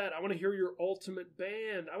hear that. I want to hear your ultimate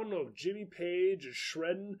band. I want to know if Jimmy Page is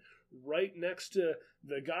shredding right next to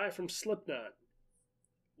the guy from Slipknot.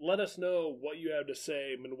 Let us know what you have to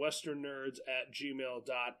say.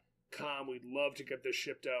 MidwesternNerds@gmail.com. We'd love to get this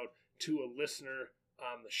shipped out to a listener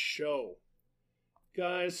on the show.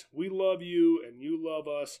 Guys, we love you and you love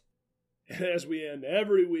us. And as we end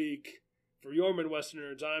every week, for your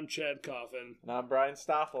Midwesterners, I'm Chad Coffin. And I'm Bryan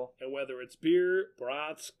Stoffel. And whether it's beer,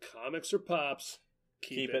 brats, comics, or pops,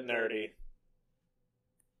 keep it nerdy.